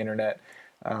language on the internet,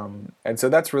 and so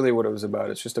that's really what it was about.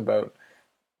 It's just about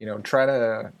trying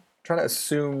to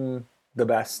assume the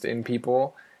best in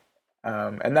people.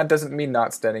 And that doesn't mean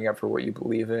not standing up for what you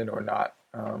believe in, or not,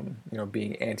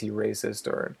 being anti-racist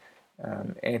or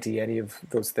anti any of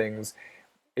those things.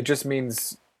 It just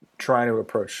means trying to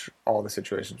approach all the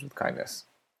situations with kindness,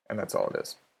 and that's all it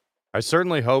is. I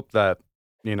certainly hope that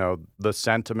the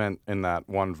sentiment in that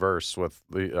one verse with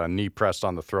the knee pressed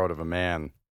on the throat of a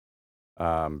man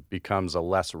becomes a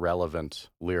less relevant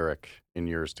lyric in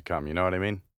years to come. You know what I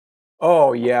mean?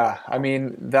 Oh yeah, I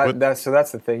mean that's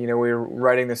the thing. We were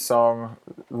writing this song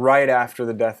right after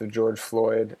the death of George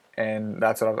Floyd, and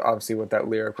that's obviously what that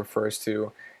lyric refers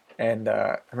to. And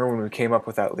I remember when we came up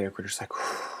with that lyric, we're just like,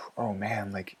 oh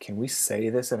man, like, can we say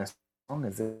this in a song?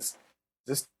 Is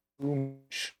this too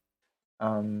much?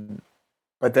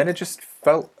 But then it just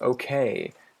felt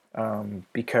okay,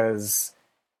 because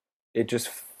it just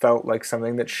felt like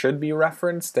something that should be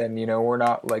referenced, and we're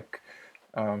not like.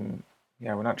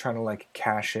 We're not trying to like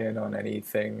cash in on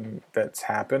anything that's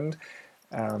happened,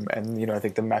 and I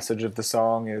think the message of the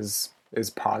song is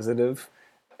positive,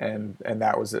 and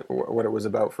that was what it was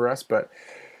about for us. But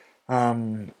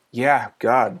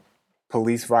God,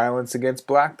 police violence against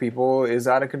Black people is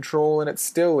out of control, and it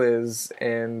still is.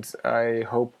 And I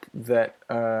hope that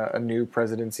a new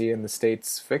presidency in the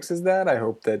States fixes that. I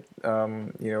hope that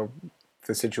the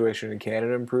situation in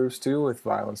Canada improves too, with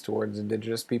violence towards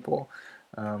Indigenous people.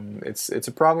 It's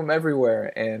a problem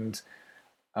everywhere, and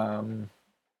I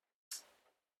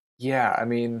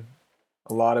mean,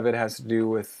 a lot of it has to do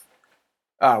with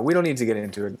we don't need to get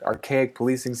into it. Archaic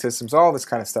policing systems, all this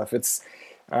kind of stuff. It's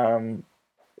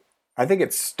I think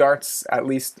it starts, at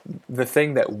least the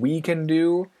thing that we can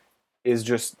do is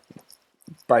just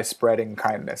by spreading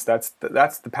kindness. That's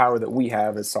the power that we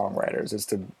have as songwriters, is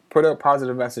to put out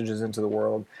positive messages into the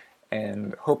world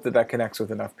and hope that connects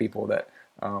with enough people that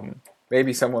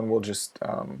maybe someone will just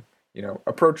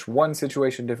approach one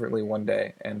situation differently one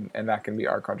day, and that can be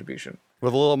our contribution.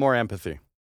 With a little more empathy.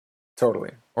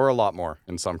 Totally. Or a lot more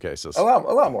in some cases. A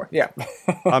lot more, yeah.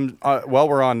 While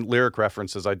we're on lyric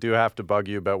references, I do have to bug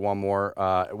you about one more.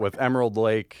 With Emerald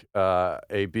Lake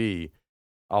AB,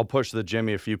 I'll push the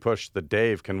Jimmy if you push the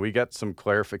Dave. Can we get some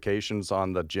clarifications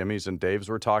on the Jimmys and Daves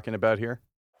we're talking about here?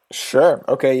 Sure.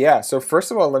 Okay, yeah. So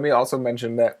first of all, let me also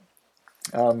mention that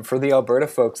for the Alberta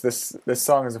folks, this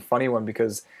song is a funny one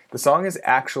because the song is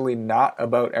actually not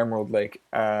about Emerald Lake,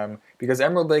 because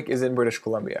Emerald Lake is in British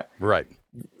Columbia. Right.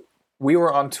 We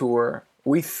were on tour.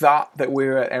 We thought that we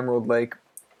were at Emerald Lake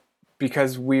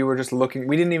because we were just looking.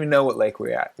 We didn't even know what lake we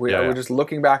were at. We were just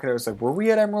looking back, and it was like, were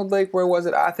we at Emerald Lake? Where was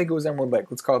it? I think it was Emerald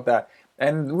Lake. Let's call it that.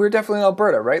 And we were definitely in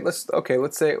Alberta, right? Let's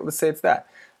say it's that.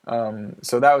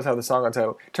 So that was how the song got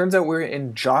titled. Turns out we're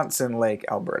in Johnson Lake,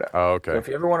 Alberta. Oh, okay. So if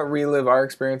you ever want to relive our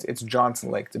experience, it's Johnson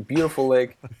Lake. It's a beautiful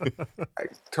lake. I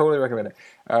totally recommend it.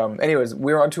 Anyways,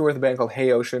 we were on tour with a band called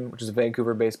Hey Ocean, which is a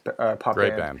Vancouver-based pop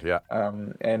Great band. yeah.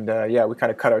 We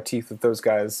kind of cut our teeth with those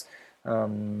guys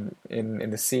in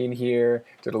the scene here.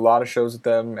 Did a lot of shows with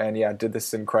them, and did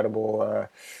this incredible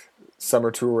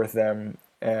summer tour with them.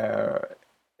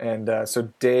 So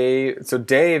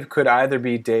Dave could either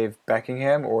be Dave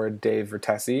Beckingham or Dave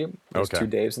Vertesi. There's two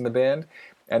Daves in the band.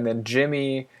 And then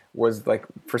Jimmy was, like,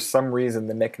 for some reason,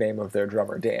 the nickname of their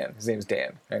drummer, Dan. His name's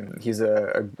Dan. And he's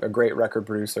a great record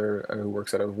producer who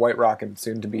works out of White Rock and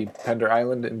soon to be Pender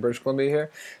Island in British Columbia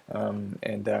here. An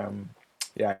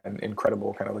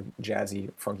incredible kind of like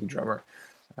jazzy, funky drummer.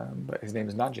 But his name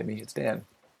is not Jimmy, it's Dan.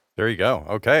 There you go.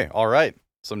 Okay. All right.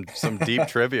 Some deep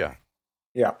trivia.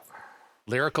 Yeah.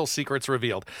 Lyrical secrets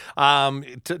revealed.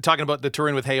 Talking about the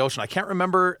touring with Hey Ocean, I can't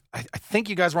remember. I think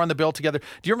you guys were on the bill together.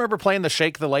 Do you remember playing the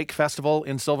Shake the Lake Festival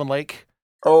in Sylvan Lake?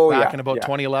 Back in about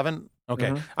 2011?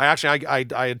 Okay. Mm-hmm.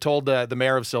 I had told the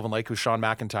mayor of Sylvan Lake, who's Sean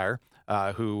McIntyre,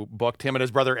 who booked him and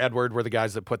his brother Edward were the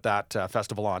guys that put that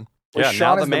festival on. Well,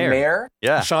 Sean is the mayor?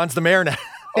 Yeah. Sean's the mayor now.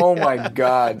 Oh my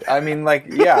God. I mean,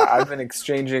 I've been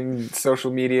exchanging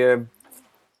social media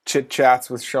chit chats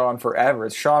with Sean forever.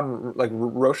 Is Sean like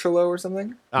Rocheleau or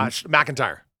something?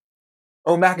 McIntyre.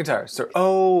 Oh, McIntyre. So,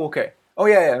 okay. Oh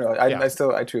yeah. No,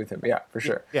 I tweet with him. Yeah, for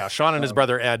sure. Yeah, Sean and his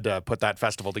brother Ed put that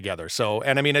festival together. So,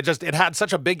 and I mean, it had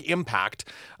such a big impact.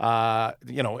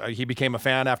 He became a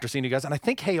fan after seeing you guys, and I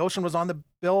think Hey Ocean was on the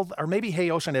bill, or maybe Hey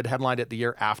Ocean had headlined it the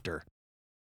year after.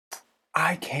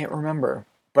 I can't remember,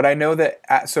 but I know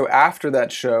that. So after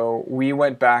that show, we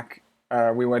went back.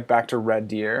 We went back to Red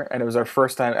Deer, and it was our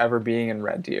first time ever being in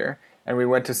Red Deer. And we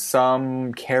went to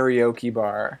some karaoke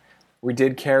bar. We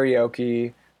did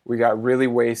karaoke. We got really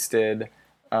wasted.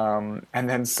 And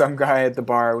then some guy at the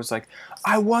bar was like,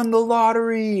 I won the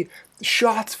lottery!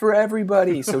 Shots for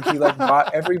everybody! So he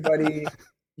bought everybody...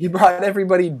 He brought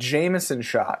everybody Jameson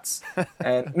shots.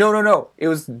 And no. It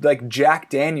was like Jack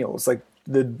Daniels, like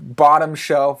the bottom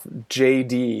shelf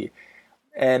JD.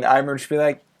 And I remember just being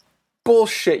like,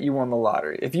 bullshit, you won the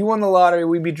lottery. If you won the lottery,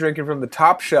 we'd be drinking from the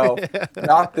top shelf,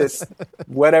 not this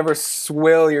whatever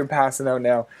swill you're passing out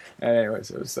now. And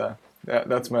anyways, it was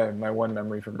that's my one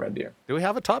memory from Red Deer. Do we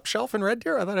have a top shelf in Red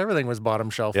Deer? I thought everything was bottom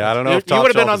shelf. Yeah, I don't know if top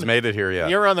shelf has made it here yet.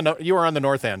 You were on the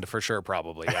north end for sure,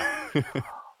 probably. Yeah.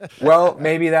 Well,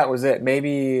 maybe that was it.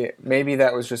 Maybe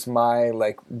that was just my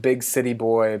like big city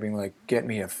boy being like, get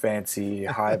me a fancy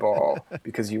highball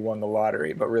because you won the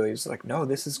lottery. But really, it's like,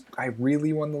 no, I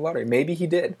really won the lottery. Maybe he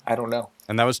did. I don't know.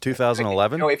 And that was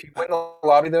 2011? If you win the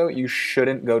lottery, though, you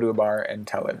shouldn't go to a bar and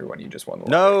tell everyone you just won the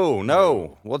lottery.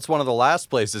 No. What's one of the last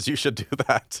places you should do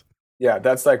that? Yeah,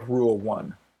 that's like rule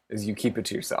 1, is you keep it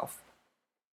to yourself.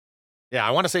 Yeah, I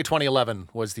want to say 2011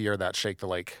 was the year that Shake the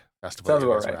Lake Festival. Sounds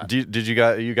about right. Did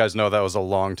you guys know that was a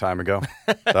long time ago?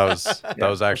 That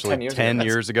was actually 10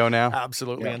 years ago now.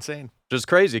 Absolutely insane. Just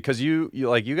crazy because you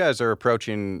guys are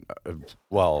approaching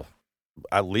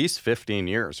at least 15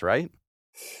 years, right?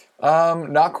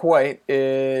 Not quite.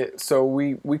 So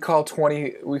we call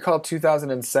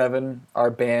 2007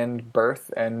 our band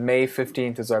birth, and May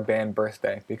 15th is our band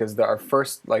birthday because our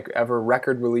first ever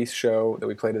record release show that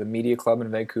we played at the Media Club in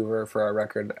Vancouver for our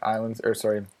record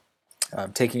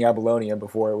Taking Abylonia,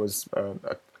 before it was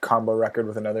a combo record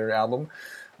with another album,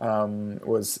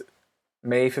 was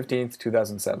May 15th,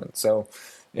 2007. So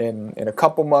in a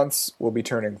couple months, we'll be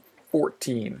turning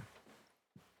 14.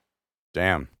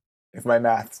 Damn. If my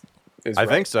math is right.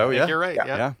 I think so, yeah. You're right,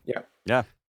 Yeah.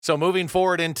 So moving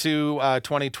forward into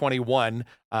 2021,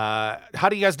 how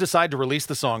do you guys decide to release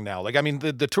the song now?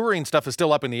 The touring stuff is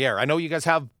still up in the air. I know you guys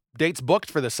have dates booked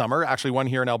for this summer, actually one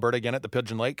here in Alberta again at the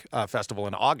Pigeon Lake Festival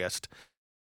in August.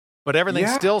 But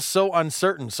everything's still so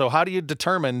uncertain. So how do you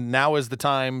determine now is the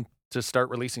time to start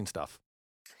releasing stuff?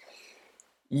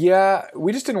 Yeah,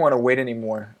 we just didn't want to wait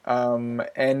anymore. And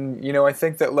I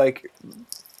think that like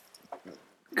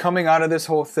coming out of this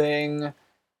whole thing,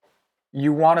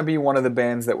 you want to be one of the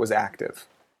bands that was active.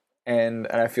 And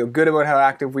I feel good about how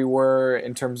active we were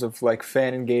in terms of like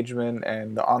fan engagement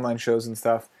and the online shows and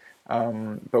stuff.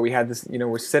 But we had this,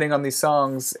 we're sitting on these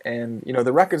songs, and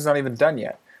the record's not even done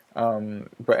yet. And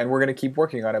we're gonna keep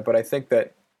working on it. But I think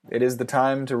that it is the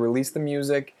time to release the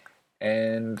music,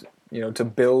 and to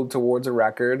build towards a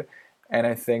record. And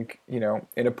I think in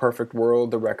a perfect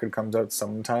world, the record comes out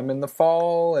sometime in the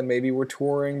fall, and maybe we're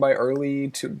touring by early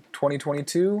to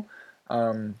 2022.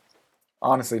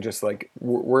 Honestly, just like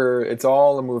it's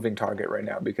all a moving target right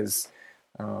now because,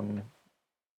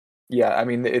 yeah, I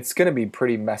mean, it's going to be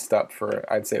pretty messed up for,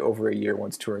 I'd say, over a year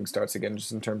once touring starts again,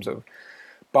 just in terms of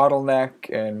bottleneck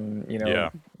and, Yeah.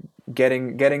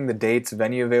 getting the dates.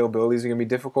 Venue availabilities are going to be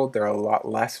difficult. There are a lot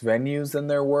less venues than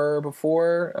there were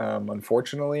before.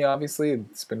 Unfortunately, obviously,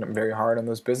 it's been very hard on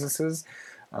those businesses.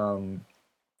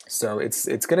 So it's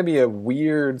going to be a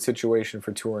weird situation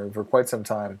for touring for quite some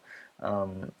time.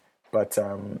 But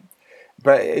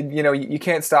you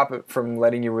can't stop it from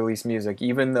letting you release music,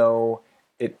 even though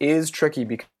it is tricky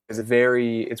because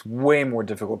it's way more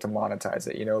difficult to monetize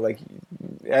it. Like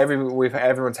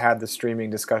everyone's had the streaming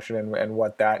discussion and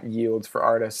what that yields for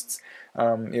artists.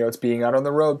 It's being out on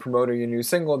the road promoting your new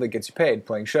single that gets you paid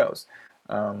playing shows.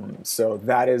 So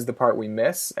that is the part we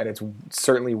miss, and it's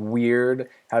certainly weird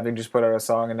having just put out a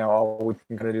song and now all we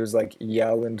can kind of do is like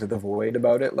yell into the void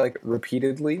about it like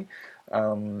repeatedly.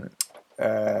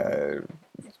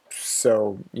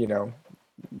 So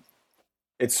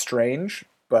it's strange,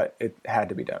 but it had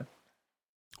to be done.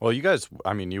 Well, you guys,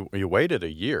 I mean, you waited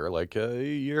a year. Like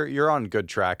you're on good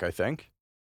track, I think.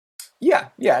 Yeah,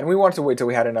 and we wanted to wait till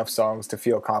we had enough songs to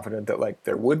feel confident that like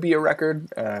there would be a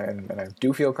record, and I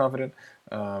do feel confident.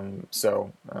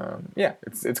 Yeah,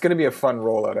 it's going to be a fun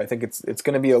rollout. I think it's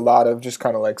going to be a lot of just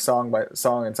kind of like song by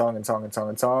song and song and song and song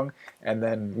and song, and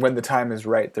then when the time is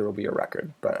right, there will be a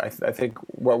record. But I think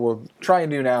what we'll try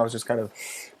and do now is just kind of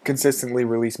consistently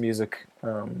release music,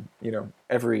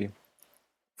 every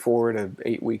 4 to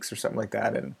 8 weeks or something like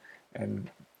that,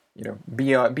 and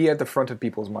be at the front of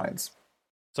people's minds.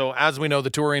 So as we know, the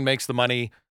touring makes the money.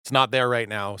 It's not there right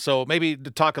now. So maybe to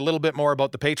talk a little bit more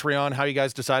about the Patreon, how you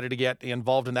guys decided to get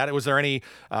involved in that. Was there any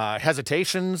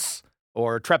hesitations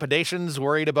or trepidations,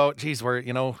 worried about, geez, we're,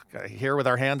 here with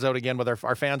our hands out again, with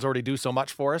our fans already do so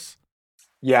much for us?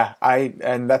 Yeah,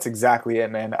 and that's exactly it,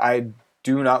 man. I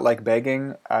do not like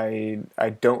begging. I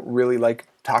don't really like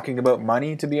talking about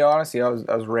money, to be honest. I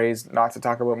was raised not to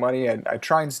talk about money. I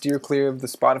try and steer clear of the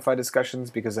Spotify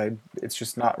discussions because it's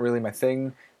just not really my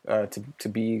thing to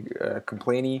be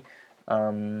complainy.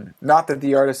 Not that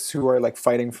the artists who are like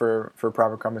fighting for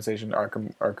proper compensation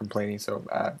are complaining. So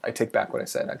I take back what I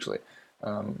said actually.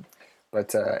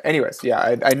 Anyways,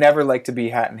 yeah, I never like to be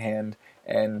hat in hand,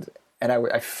 and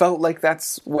I felt like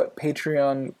that's what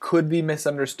Patreon could be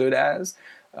misunderstood as.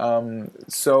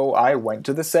 So I went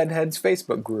to the Said Heads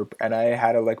Facebook group and I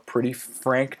had a like pretty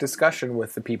frank discussion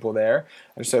with the people there.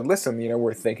 I said, listen,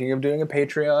 we're thinking of doing a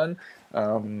Patreon.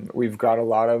 We've got a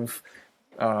lot of,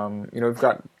 we've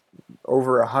got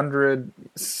over 100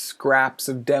 scraps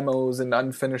of demos and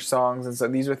unfinished songs, and so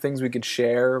these are things we could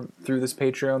share through this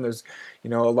Patreon. There's, a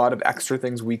lot of extra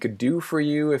things we could do for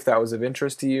you if that was of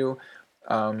interest to you.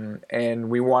 And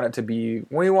we want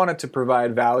it to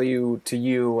provide value to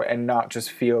you and not just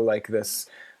feel like this,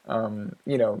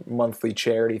 monthly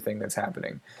charity thing that's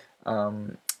happening.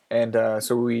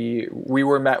 So we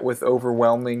were met with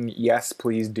overwhelming, yes,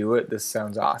 please do it. This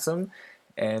sounds awesome.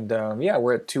 And,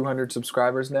 we're at 200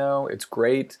 subscribers now. It's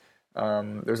great.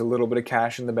 There's a little bit of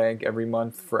cash in the bank every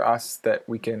month for us that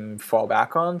we can fall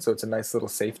back on. So it's a nice little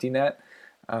safety net.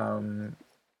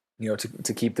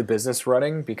 To keep the business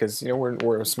running because,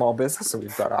 we're a small business, so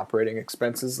we've got operating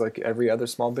expenses like every other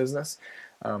small business.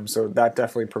 So that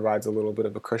definitely provides a little bit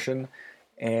of a cushion.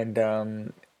 And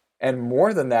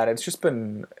more than that, it's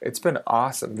been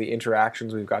awesome. The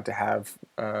interactions we've got to have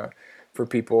for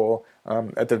people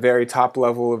at the very top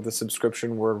level of the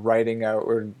subscription. We're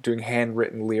doing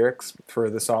handwritten lyrics for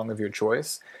the song of your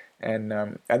choice. And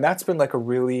that's been like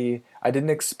I didn't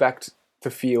expect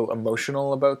to feel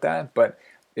emotional about that, but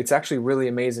it's actually really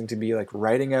amazing to be like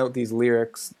writing out these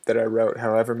lyrics that I wrote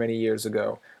however many years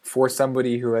ago for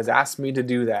somebody who has asked me to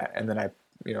do that. And then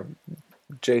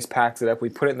Jace packs it up, we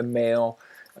put it in the mail,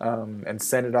 and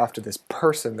send it off to this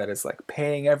person that is like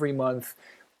paying every month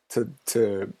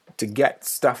to get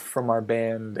stuff from our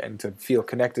band and to feel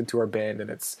connected to our band. And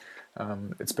it's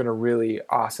been a really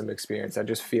awesome experience. I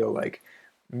just feel like,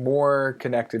 more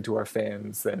connected to our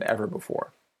fans than ever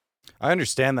before. I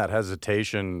understand that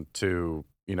hesitation to,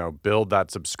 build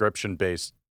that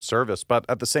subscription-based service, but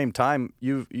at the same time,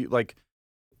 you like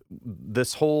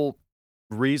this whole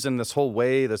reason, this whole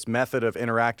way, this method of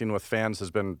interacting with fans has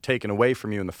been taken away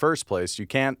from you in the first place. You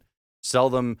can't sell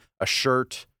them a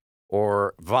shirt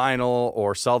or vinyl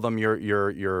or sell them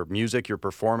your music, your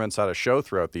performance at a show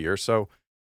throughout the year. So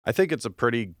I think it's a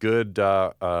pretty good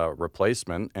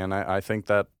replacement, and I think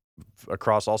that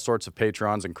across all sorts of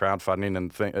Patrons and crowdfunding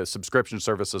and subscription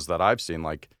services that I've seen,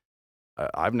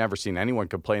 I've never seen anyone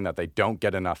complain that they don't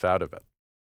get enough out of it,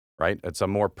 right? It's a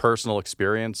more personal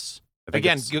experience.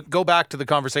 Again, go back to the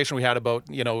conversation we had about,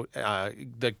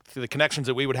 the connections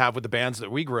that we would have with the bands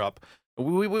that we grew up.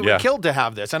 We were killed to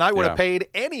have this, and I would have paid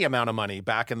any amount of money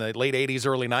back in the late 80s,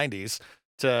 early 90s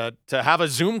to have a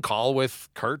Zoom call with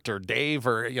Kurt or Dave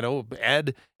or,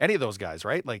 Ed, any of those guys,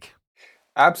 right?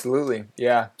 Absolutely.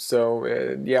 Yeah. So,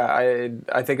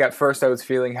 I think at first I was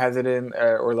feeling hesitant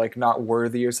or not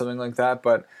worthy or something like that.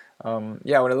 But, when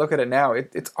I look at it now,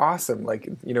 it's awesome.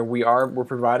 We're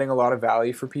providing a lot of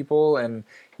value for people, and,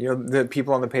 the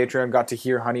people on the Patreon got to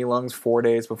hear Honey Lungs 4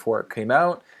 days before it came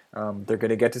out. They're going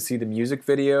to get to see the music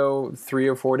video 3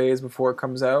 or 4 days before it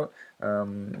comes out.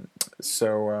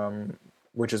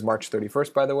 Which is March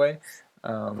 31st, by the way.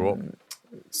 Cool.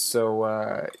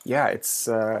 So it's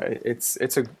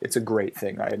a great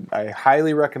thing. I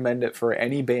highly recommend it for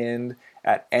any band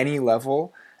at any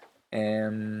level,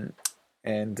 and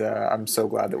I'm so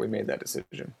glad that we made that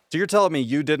decision. So you're telling me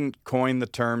you didn't coin the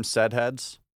term "said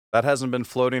heads"? That hasn't been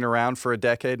floating around for a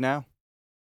decade now?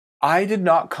 I did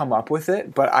not come up with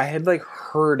it, but I had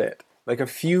heard it. A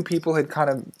few people had kind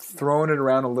of thrown it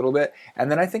around a little bit,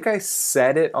 and then I think I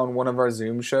said it on one of our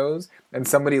Zoom shows, and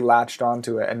somebody latched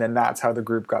onto it, and then that's how the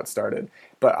group got started.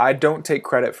 But I don't take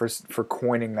credit for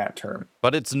coining that term.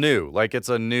 But it's new, it's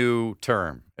a new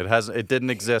term. It didn't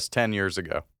exist 10 years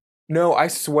ago. No, I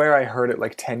swear I heard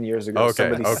it 10 years ago. Okay,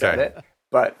 somebody said it,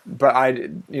 but I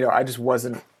just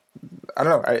wasn't. I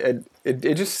don't know.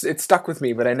 It stuck with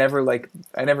me, but I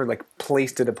never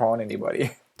placed it upon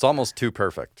anybody. It's almost too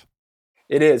perfect.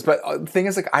 It is, but the thing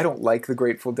is, I don't like the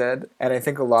Grateful Dead, and I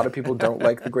think a lot of people don't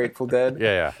like the Grateful Dead.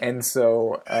 Yeah. And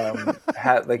so,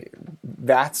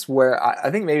 that's where I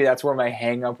think maybe that's where my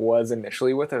hang up was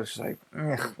initially with it. I was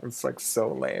just it's so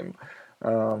lame.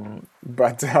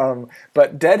 But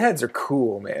Deadheads are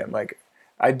cool, man.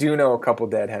 I do know a couple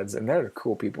Deadheads, and they're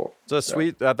cool people. So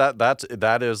sweet.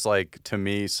 That is to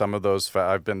me, some of those.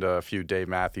 I've been to a few Dave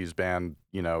Matthews Band,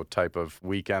 type of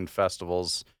weekend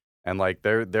festivals. And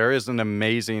there is an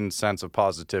amazing sense of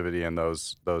positivity in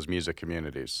those music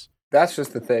communities. That's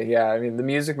just the thing. Yeah, I mean, the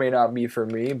music may not be for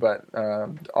me, but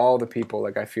all the people,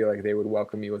 I feel like they would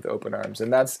welcome you with open arms.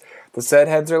 And the Said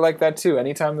Heads are like that too.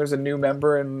 Anytime there's a new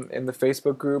member in the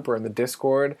Facebook group or in the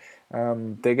Discord,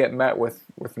 they get met with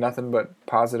nothing but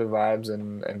positive vibes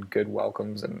and good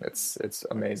welcomes, and it's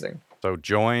amazing. So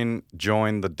join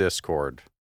the Discord.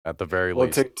 At the very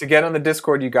least. Well, to get on the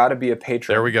Discord, you got to be a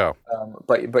patron. There we go.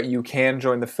 But you can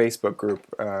join the Facebook group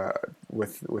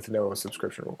with no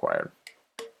subscription required.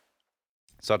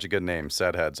 Such a good name,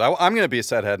 Said Heads. I'm going to be a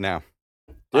Said Head now.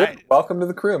 Welcome to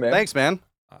the crew, man. Thanks, man.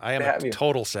 I am a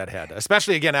total Said Head,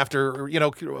 especially again after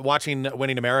watching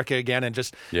Winning America again, and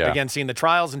just again seeing the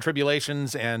trials and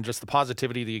tribulations and just the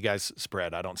positivity that you guys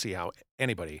spread. I don't see how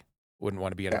anybody wouldn't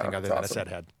want to be anything other than a Said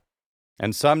Head.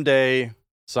 And someday.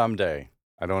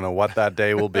 I don't know what that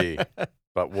day will be,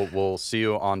 but we'll see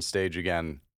you on stage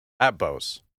again at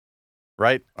Bose,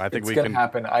 right? I think it's gonna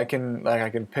happen. I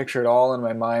can picture it all in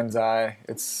my mind's eye.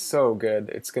 It's so good.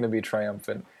 It's gonna be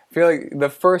triumphant. I feel like the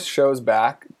first show's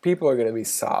back, people are gonna be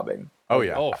sobbing. Oh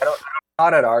yeah.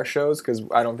 Not at our shows because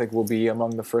I don't think we'll be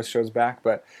among the first shows back,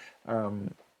 but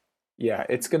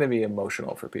it's gonna be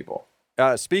emotional for people.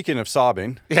 Speaking of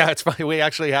sobbing. Yeah, it's funny. We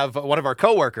actually have one of our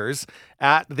coworkers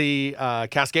at the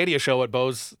Cascadia show at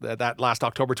Bose that last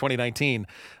October 2019.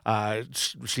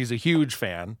 She's a huge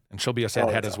fan, and she'll be a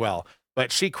Said Head as well.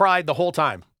 But she cried the whole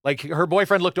time. Her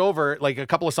boyfriend looked over a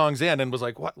couple of songs in and was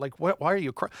like, "What? Why are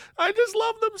you crying? I just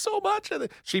love them so much." And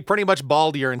she pretty much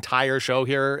bawled your entire show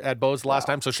here at Bose last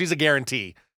time. So she's a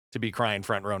guarantee to be crying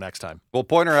front row next time. We'll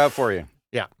point her out for you.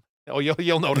 Yeah. Oh,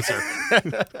 you'll notice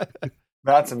her.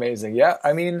 That's amazing. Yeah,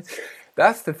 I mean,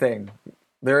 that's the thing.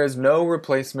 There is no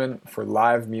replacement for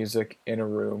live music in a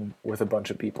room with a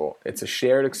bunch of people. It's a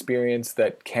shared experience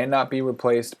that cannot be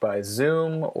replaced by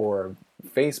Zoom or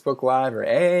Facebook Live or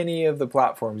any of the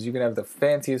platforms. You can have the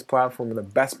fanciest platform and the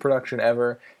best production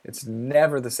ever. It's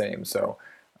never the same. So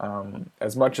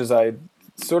as much as I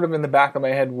sort of in the back of my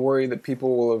head worry that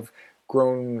people will have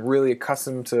grown really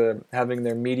accustomed to having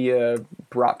their media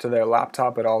brought to their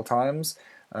laptop at all times.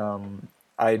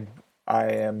 I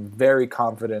am very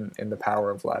confident in the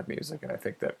power of live music, and I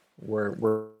think that we're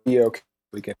okay.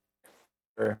 We can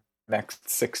for the next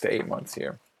 6 to 8 months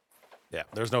here. Yeah,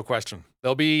 there's no question.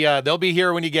 They'll be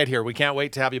here when you get here. We can't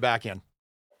wait to have you back in.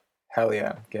 Hell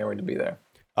yeah, can't wait to be there.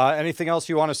 Anything else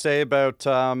you want to say about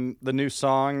the new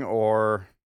song or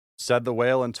Said the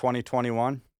Whale in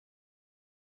 2021?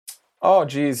 Oh,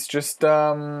 geez, just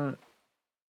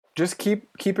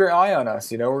keep your eye on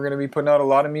us. We're going to be putting out a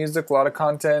lot of music, a lot of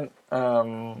content,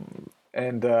 and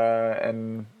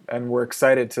we're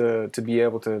excited to be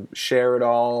able to share it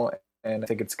all. And I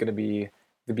think it's going to be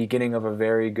the beginning of a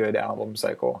very good album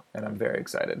cycle, and I'm very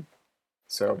excited.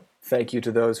 So thank you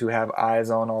to those who have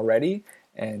eyes on already,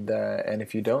 and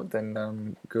if you don't,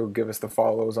 then go give us the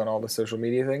follows on all the social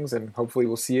media things, and hopefully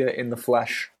we'll see you in the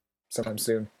flesh sometime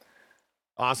soon.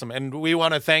 Awesome. And we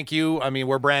want to thank you. I mean,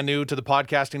 we're brand new to the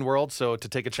podcasting world, so to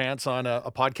take a chance on a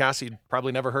podcast you'd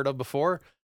probably never heard of before,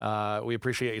 we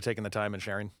appreciate you taking the time and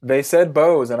sharing. They said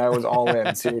Bose, and I was all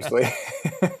in, seriously.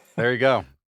 There you go.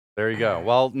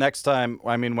 Well, next time,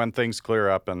 I mean, when things clear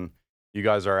up and you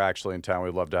guys are actually in town,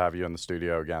 we'd love to have you in the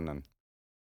studio again and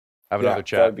have another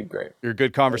chat. That'd be great. You're a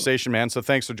good conversation, man. So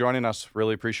thanks for joining us.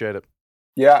 Really appreciate it.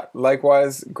 Yeah,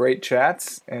 likewise. Great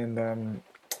chats, and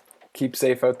keep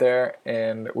safe out there,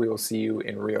 and we will see you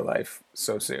in real life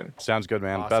so soon. Sounds good,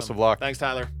 man. Awesome. Best of luck. Thanks,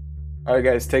 Tyler. All right,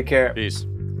 guys. Take care. Peace.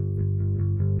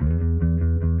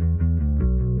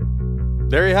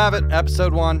 There you have it.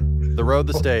 Episode 1, The Road,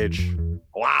 the Stage.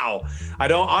 Wow. I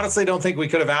honestly don't think we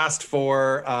could have asked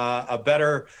for a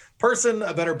better person,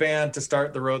 a better band to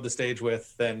start The Road, the Stage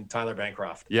with than Tyler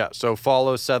Bancroft. Yeah, so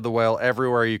follow Said the Whale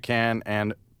everywhere you can,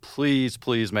 and please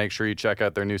make sure you check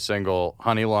out their new single,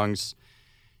 Honey Lungs,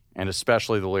 and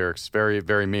especially the lyrics. Very,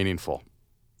 very meaningful.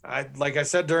 Like I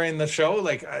said during the show,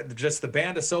 just the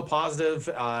band is so positive,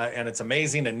 and it's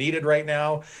amazing and needed right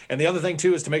now. And the other thing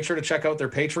too is to make sure to check out their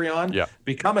Patreon. Yeah.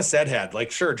 Become a Said Head.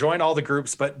 Sure, join all the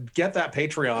groups, but get that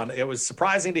Patreon. It was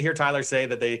surprising to hear Tyler say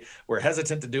that they were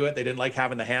hesitant to do it. They didn't like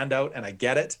having the handout, and I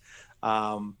get it.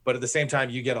 But at the same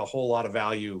time, you get a whole lot of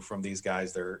value from these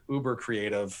guys. They're uber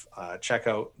creative. Check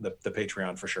out the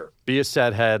Patreon for sure. Be a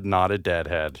Said Head, not a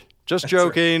deadhead. Just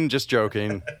joking,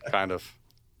 kind of.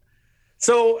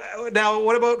 So now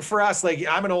what about for us?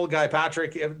 I'm an old guy,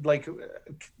 Patrick.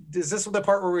 Is this the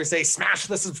part where we say smash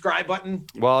the subscribe button?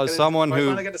 Well, as someone who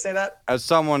I get to say that? As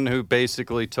someone who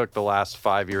basically took the last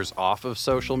 5 years off of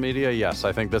social media, yes,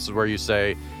 I think this is where you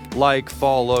say like,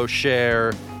 follow,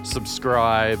 share,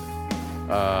 subscribe.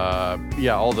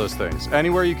 All those things.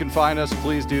 Anywhere you can find us,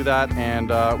 please do that. And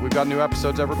we've got new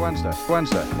episodes every Wednesday.